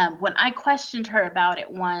when I questioned her about it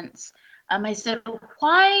once, I said,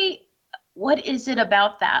 why, what is it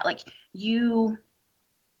about that? Like you'll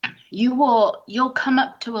come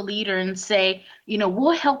up to a leader and say,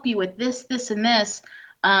 we'll help you with this, this, and this.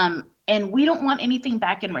 And we don't want anything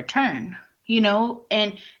back in return,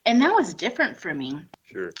 and that was different for me.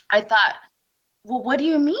 Sure. I thought, well, what do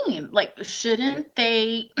you mean? Like, shouldn't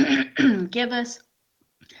they give us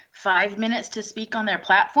 5 minutes to speak on their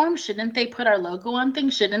platform? Shouldn't they put our logo on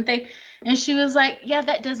things? Shouldn't they? And she was like, yeah,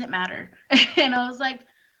 that doesn't matter. And I was like,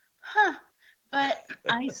 huh. But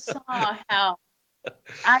I saw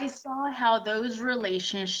how those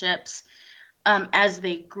relationships, as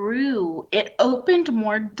they grew, it opened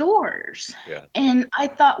more doors. Yeah. And I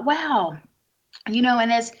thought, wow,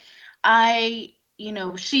 and as I,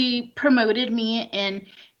 she promoted me in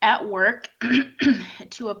at work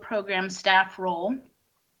to a program staff role.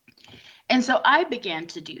 And so I began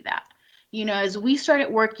to do that. As we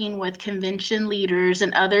started working with convention leaders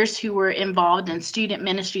and others who were involved in student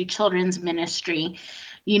ministry, children's ministry,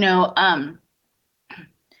 you know, um,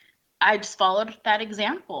 I just followed that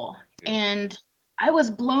example. Yeah. And I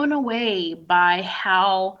was blown away by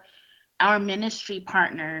how our ministry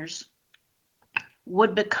partners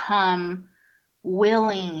would become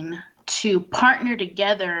willing to partner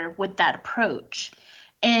together with that approach.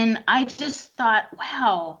 And I just thought,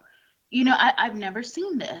 wow, I've never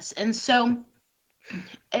seen this. And so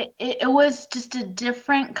it was just a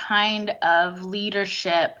different kind of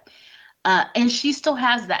leadership. And she still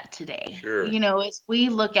has that today. Sure. As we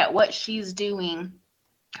look at what she's doing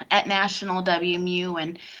at National WMU,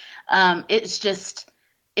 and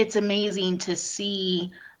it's amazing to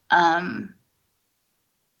see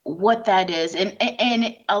what that is.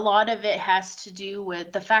 And a lot of it has to do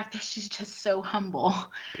with the fact that she's just so humble.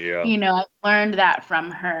 Yeah. I've learned that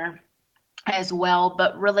from her as well,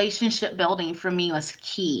 but relationship building for me was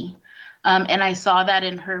key. And I saw that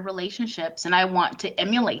in her relationships, and I want to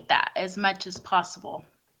emulate that as much as possible.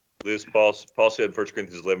 Liz, Paul said in 1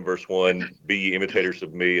 Corinthians 11, verse 1, be ye imitators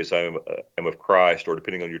of me as I am of Christ, or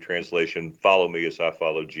depending on your translation, follow me as I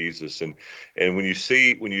follow Jesus. And when you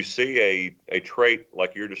see a trait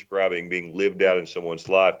like you're describing being lived out in someone's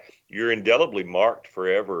life, you're indelibly marked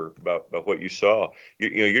forever by what you saw.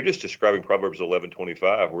 You're just describing Proverbs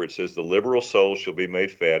 11:25, where it says, the liberal soul shall be made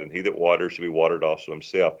fat, and he that waters shall be watered also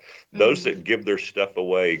himself. Those that give their stuff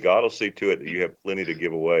away, God will see to it that you have plenty to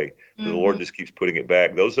give away. The Lord just keeps putting it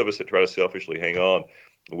back. Those of us that try to selfishly hang on,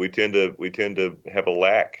 we tend to have a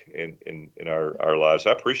lack in our lives.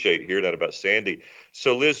 I appreciate hearing that about Sandy.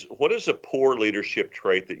 So Liz, what is a poor leadership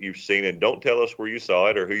trait that you've seen? And don't tell us where you saw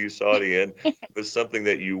it or who you saw it in, but something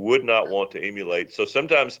that you would not want to emulate. So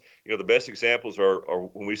sometimes, the best examples are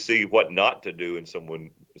when we see what not to do in someone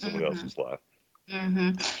else's life.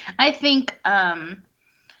 I think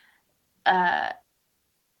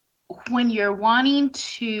when you're wanting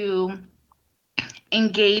to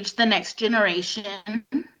engage the next generation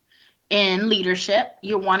in leadership,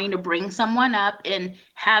 you're wanting to bring someone up and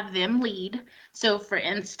have them lead. So for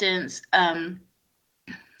instance,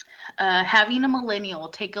 having a millennial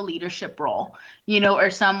take a leadership role, or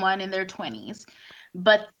someone in their 20s,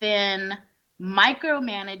 but then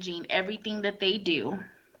micromanaging everything that they do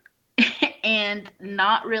and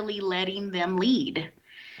not really letting them lead.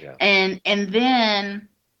 Yeah. And then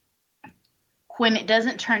when it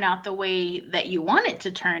doesn't turn out the way that you want it to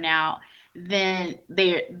turn out, then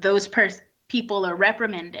those people are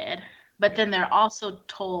reprimanded, but then they're also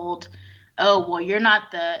told, oh, well, you're not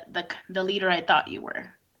the leader I thought you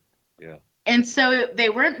were. Yeah. And so they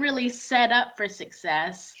weren't really set up for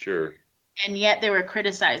success. Sure. And yet they were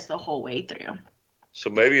criticized the whole way through. So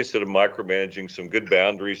maybe instead of micromanaging, some good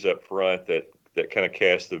boundaries up front that kind of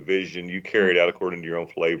cast the vision, you carry it out according to your own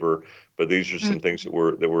flavor. But these are some things that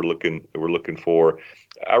we're looking for.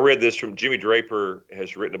 I read this from Jimmy Draper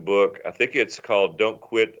has written a book. I think it's called "Don't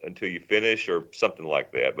Quit Until You Finish" or something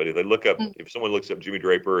like that. But if someone looks up Jimmy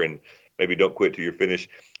Draper and maybe don't quit till you're finished.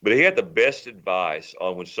 But he had the best advice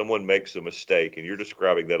on when someone makes a mistake, and you're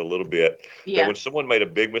describing that a little bit. Yeah. That when someone made a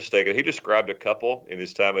big mistake, and he described a couple in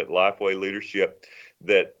his time at Lifeway Leadership,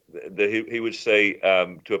 that he would say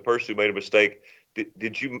to a person who made a mistake,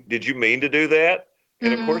 did you mean to do that?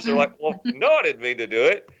 And of course they're like, well, no, I didn't mean to do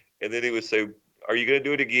it. And then he would say, are you going to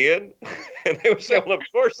do it again? And they would say, well, of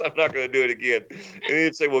course I'm not going to do it again. And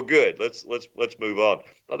he'd say, well, good, let's move on.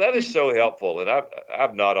 Now that is so helpful, and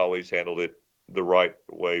I've not always handled it the right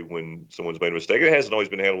way when someone's made a mistake. It hasn't always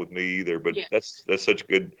been handled with me either, but Yeah. that's such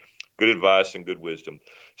good advice and good wisdom.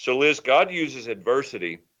 So Liz, God uses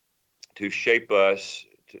adversity to shape us,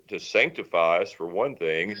 to sanctify us for one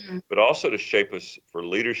thing, but also to shape us for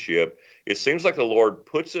leadership. It seems like the Lord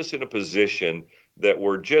puts us in a position that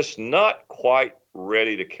we're just not quite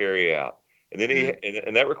ready to carry out. And then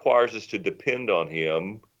and that requires us to depend on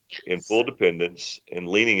him in full dependence and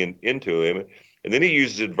leaning into him. And then he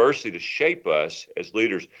uses adversity to shape us as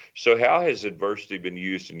leaders. So how has adversity been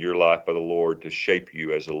used in your life by the Lord to shape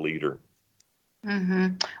you as a leader?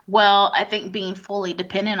 Well, I think being fully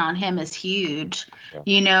dependent on him is huge.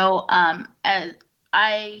 Yeah. As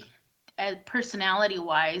personality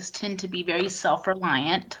wise, tend to be very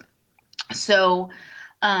self-reliant. So,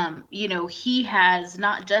 he has,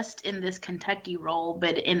 not just in this Kentucky role,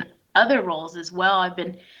 but in other roles as well. I've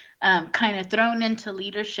been kind of thrown into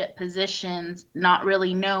leadership positions, not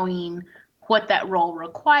really knowing what that role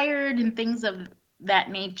required and things of that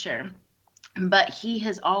nature. But he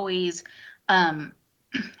has always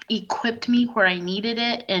equipped me where I needed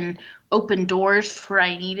it and opened doors where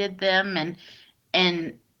I needed them, and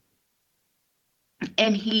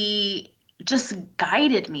he just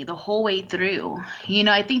guided me the whole way through.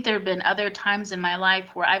 I think there have been other times in my life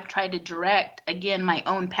where I've tried to direct again my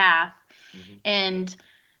own path, and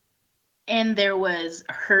there was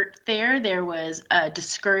hurt there was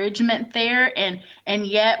discouragement there, and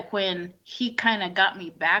yet when he kind of got me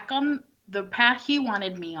back on the path he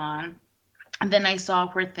wanted me on, and then I saw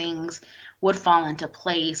where things would fall into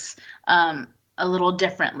place a little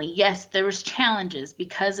differently. Yes, there was challenges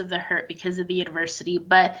because of the hurt, because of the adversity,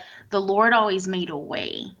 but the Lord always made a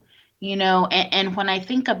way, and when I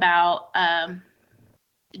think about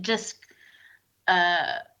just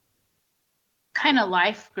kind of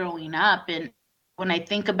life growing up, and when I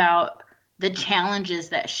think about the challenges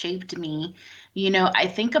that shaped me, I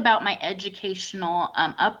think about my educational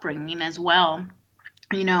upbringing as well.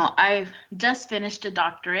 I've just finished a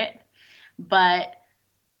doctorate, but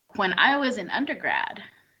when I was in undergrad,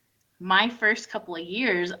 my first couple of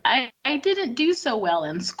years, I didn't do so well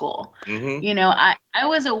in school. I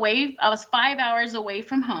was 5 hours away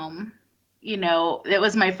from home. It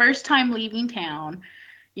was my first time leaving town.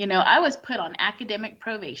 I was put on academic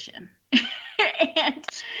probation.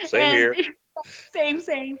 Same here.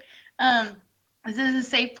 Same. Is this a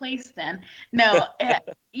safe place then? No,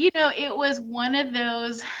 it was one of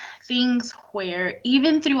those things where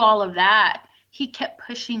even through all of that, he kept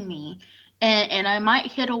pushing me. And I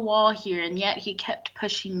might hit a wall here, and yet he kept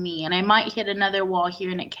pushing me. And I might hit another wall here,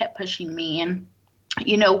 and it kept pushing me. And,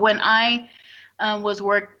 when I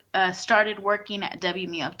started working at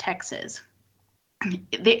WMU of Texas,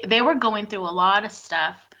 they were going through a lot of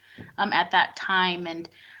stuff at that time. And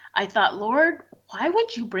I thought, Lord, why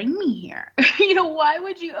would you bring me here? Why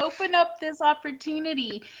would you open up this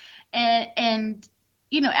opportunity? And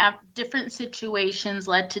different situations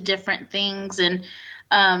led to different things. And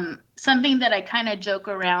something that I kind of joke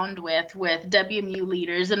around with WMU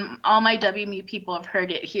leaders, and all my WMU people have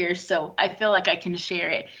heard it here, so I feel like I can share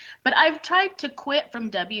it. But I've tried to quit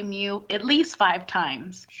from WMU at least 5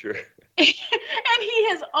 times. Sure. And he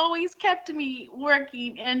has always kept me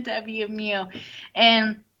working in WMU.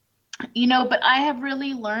 And but I have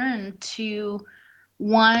really learned to,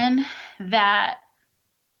 one, that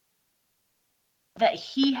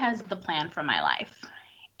he has the plan for my life,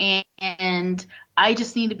 and I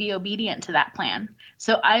just need to be obedient to that plan.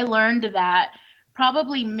 So I learned that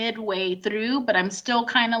probably midway through, but I'm still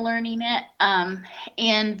kind of learning it.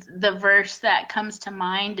 And the verse that comes to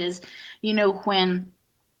mind is, when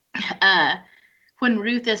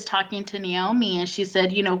Ruth is talking to Naomi, and she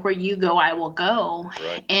said, where you go, I will go.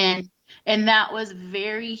 Right. And that was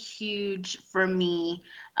very huge for me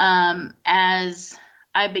as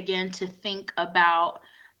I began to think about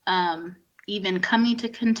even coming to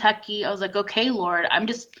Kentucky. I was like, okay, Lord, I'm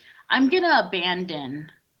going to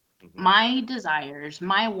abandon my desires,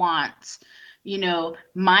 my wants,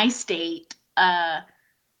 my state, and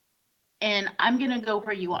I'm going to go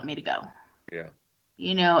where you want me to go. Yeah.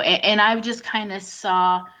 And I've just kind of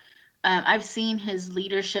I've seen his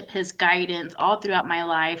leadership, his guidance all throughout my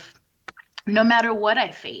life, no matter what I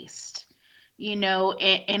faced, and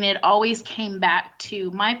it always came back to,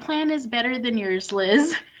 my plan is better than yours,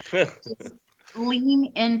 Liz.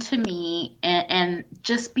 lean into me and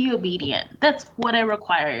just be obedient. That's what I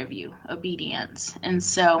require of you, obedience. And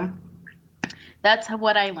so that's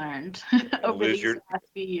what I learned And over Liz, these last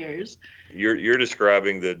few years. you're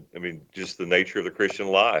describing I mean, just the nature of the Christian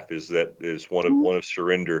life is one of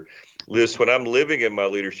surrender. Liz, when I'm living in my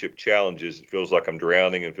leadership challenges, it feels like I'm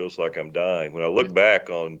drowning and feels like I'm dying. When I look back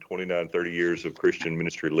on 29, 30 years of Christian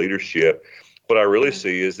ministry leadership, what I really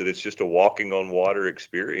see is that it's just a walking on water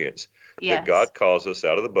experience, that Yes. God calls us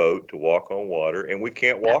out of the boat to walk on water, and we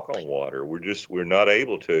can't walk on water. We're not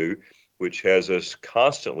able to, which has us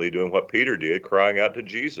constantly doing what Peter did, crying out to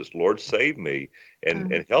Jesus, Lord, save me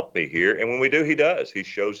and help me here. And when we do, he does. He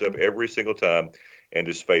shows up every single time and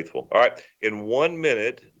is faithful. All right. In 1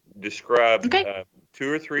 minute, describe Okay.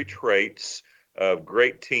 2 or 3 traits of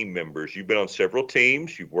great team members. You've been on several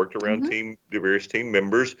teams. You've worked around the various team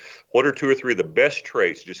members. What are 2 or 3 of the best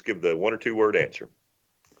traits? Just give the 1 or 2 word answer.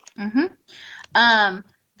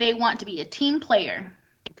 They want to be a team player.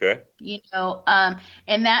 Okay.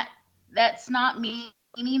 And that's not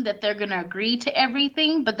meaning that they're going to agree to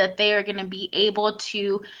everything, but that they are going to be able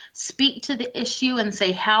to speak to the issue and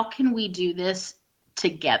say, how can we do this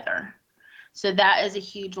together? So that is a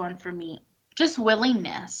huge one for me. Just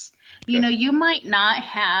willingness. Okay. You might not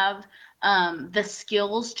have the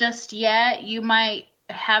skills just yet. You might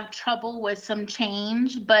have trouble with some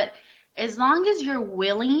change, but as long as you're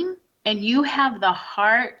willing and you have the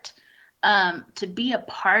heart to be a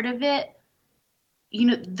part of it,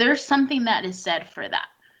 there's something that is said for that.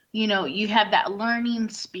 You have that learning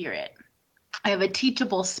spirit. I have a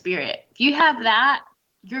teachable spirit. If you have that,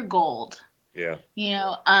 you're gold. Yeah.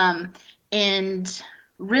 And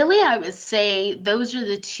really, I would say those are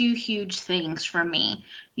the 2 huge things for me.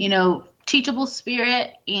 Teachable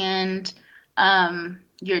spirit and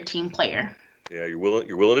you're a team player. Yeah. You're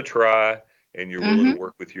willing to try, and you're willing to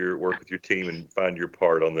work with your team and find your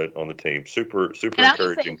part on the team. Super And I would say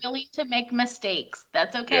encouraging. willing to make mistakes.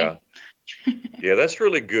 That's Yeah. okay. Yeah, that's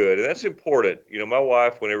really good. And that's important. My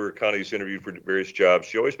wife, whenever Connie's interviewed for various jobs,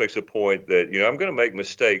 she always makes a point that, I'm going to make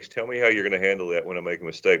mistakes. Tell me how you're going to handle that when I make a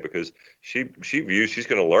mistake, because she views she's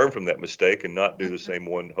going to learn from that mistake and not do the same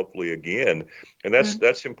one, hopefully again. And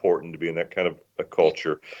that's important to be in that kind of a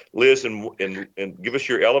culture. Liz, and give us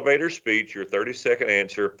your elevator speech, your 30-second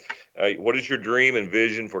answer. What is your dream and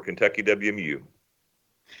vision for Kentucky WMU?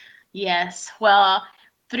 Yes. Well,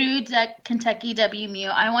 through Kentucky WMU,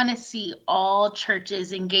 I want to see all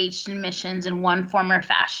churches engaged in missions in one form or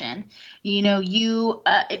fashion.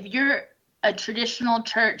 If you're a traditional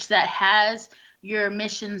church that has your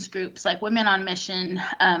missions groups like Women on Mission,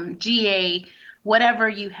 GA, whatever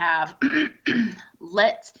you have,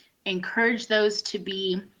 let's encourage those to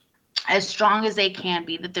be as strong as they can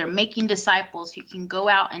be, that they're making disciples who can go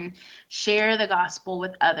out and share the gospel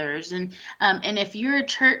with others. And if you're a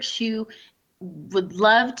church who would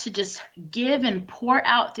love to just give and pour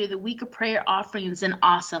out through the week of prayer offerings, then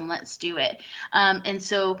awesome, let's do it. And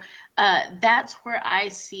so that's where I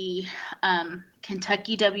see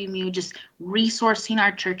Kentucky WMU just resourcing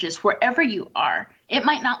our churches wherever you are. It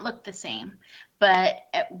might not look the same, but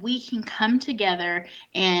we can come together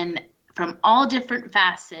and from all different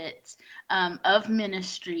facets of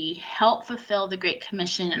ministry, help fulfill the Great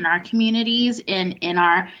Commission in our communities, in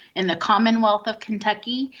the Commonwealth of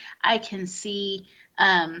Kentucky. I can see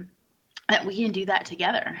that we can do that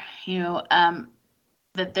together.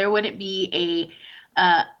 That there wouldn't be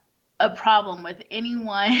a problem with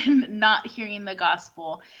anyone not hearing the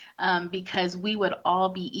gospel, because we would all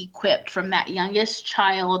be equipped from that youngest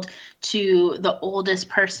child to the oldest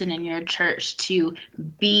person in your church to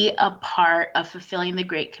be a part of fulfilling the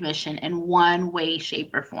Great Commission in one way,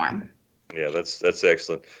 shape, or form. Yeah, that's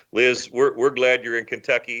excellent. Liz, we're glad you're in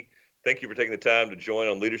Kentucky. Thank you for taking the time to join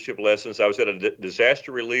on Leadership Lessons. I was at a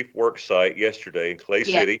disaster relief work site yesterday in Clay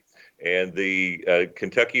City, and the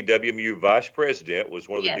Kentucky WMU vice president was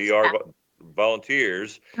one of the DR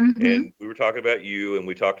volunteers, and we were talking about you, and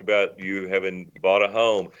we talked about you having bought a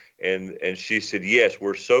home, and she said, yes,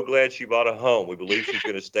 we're so glad she bought a home. We believe she's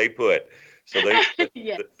going to stay put. So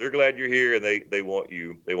they're glad you're here, and they want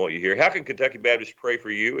you here. How can Kentucky Baptist pray for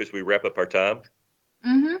you as we wrap up our time?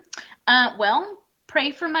 Well, pray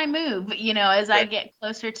for my move, as I get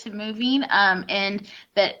closer to moving, and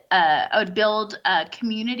that I would build a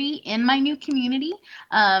community in my new community,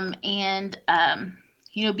 and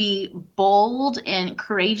be bold and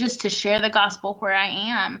courageous to share the gospel where I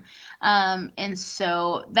am. And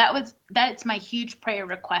so that's my huge prayer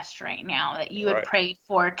request right now, that you would pray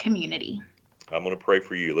for community. I'm going to pray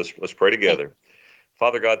for you. Let's pray together.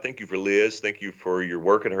 Father God, thank you for Liz. Thank you for your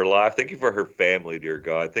work in her life. Thank you for her family, dear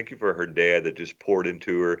God. Thank you for her dad that just poured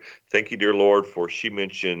into her. Thank you, dear Lord, for she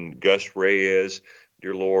mentioned Gus Reyes,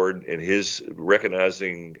 dear Lord, and his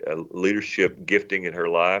recognizing leadership gifting in her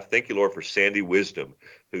life. Thank you, Lord, for Sandy Wisdom,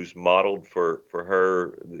 who's modeled for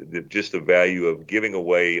her just the value of giving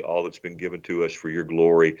away all that's been given to us for your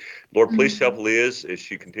glory. Lord, please help Liz as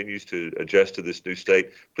she continues to adjust to this new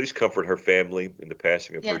state. Please comfort her family in the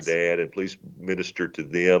passing of her dad, and please minister to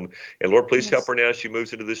them. And Lord, please help her now as she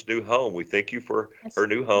moves into this new home. We thank you for her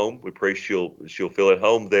new home. We pray she'll feel at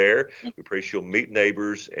home there. We pray she'll meet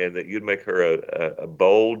neighbors, and that you'd make her a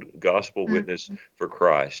bold gospel witness for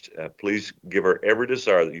Christ. Please give her every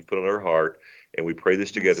desire that you've put on her heart. And we pray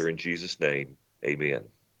this together in Jesus' name. Amen.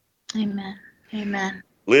 Amen. Amen.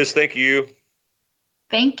 Liz, thank you.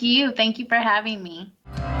 Thank you. Thank you for having me.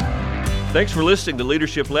 Thanks for listening to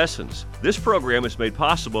Leadership Lessons. This program is made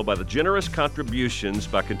possible by the generous contributions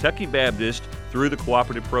by Kentucky Baptist through the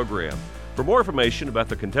Cooperative Program. For more information about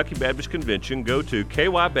the Kentucky Baptist Convention, go to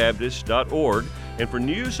kybaptist.org. And for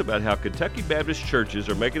news about how Kentucky Baptist churches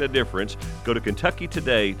are making a difference, go to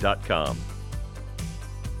kentuckytoday.com.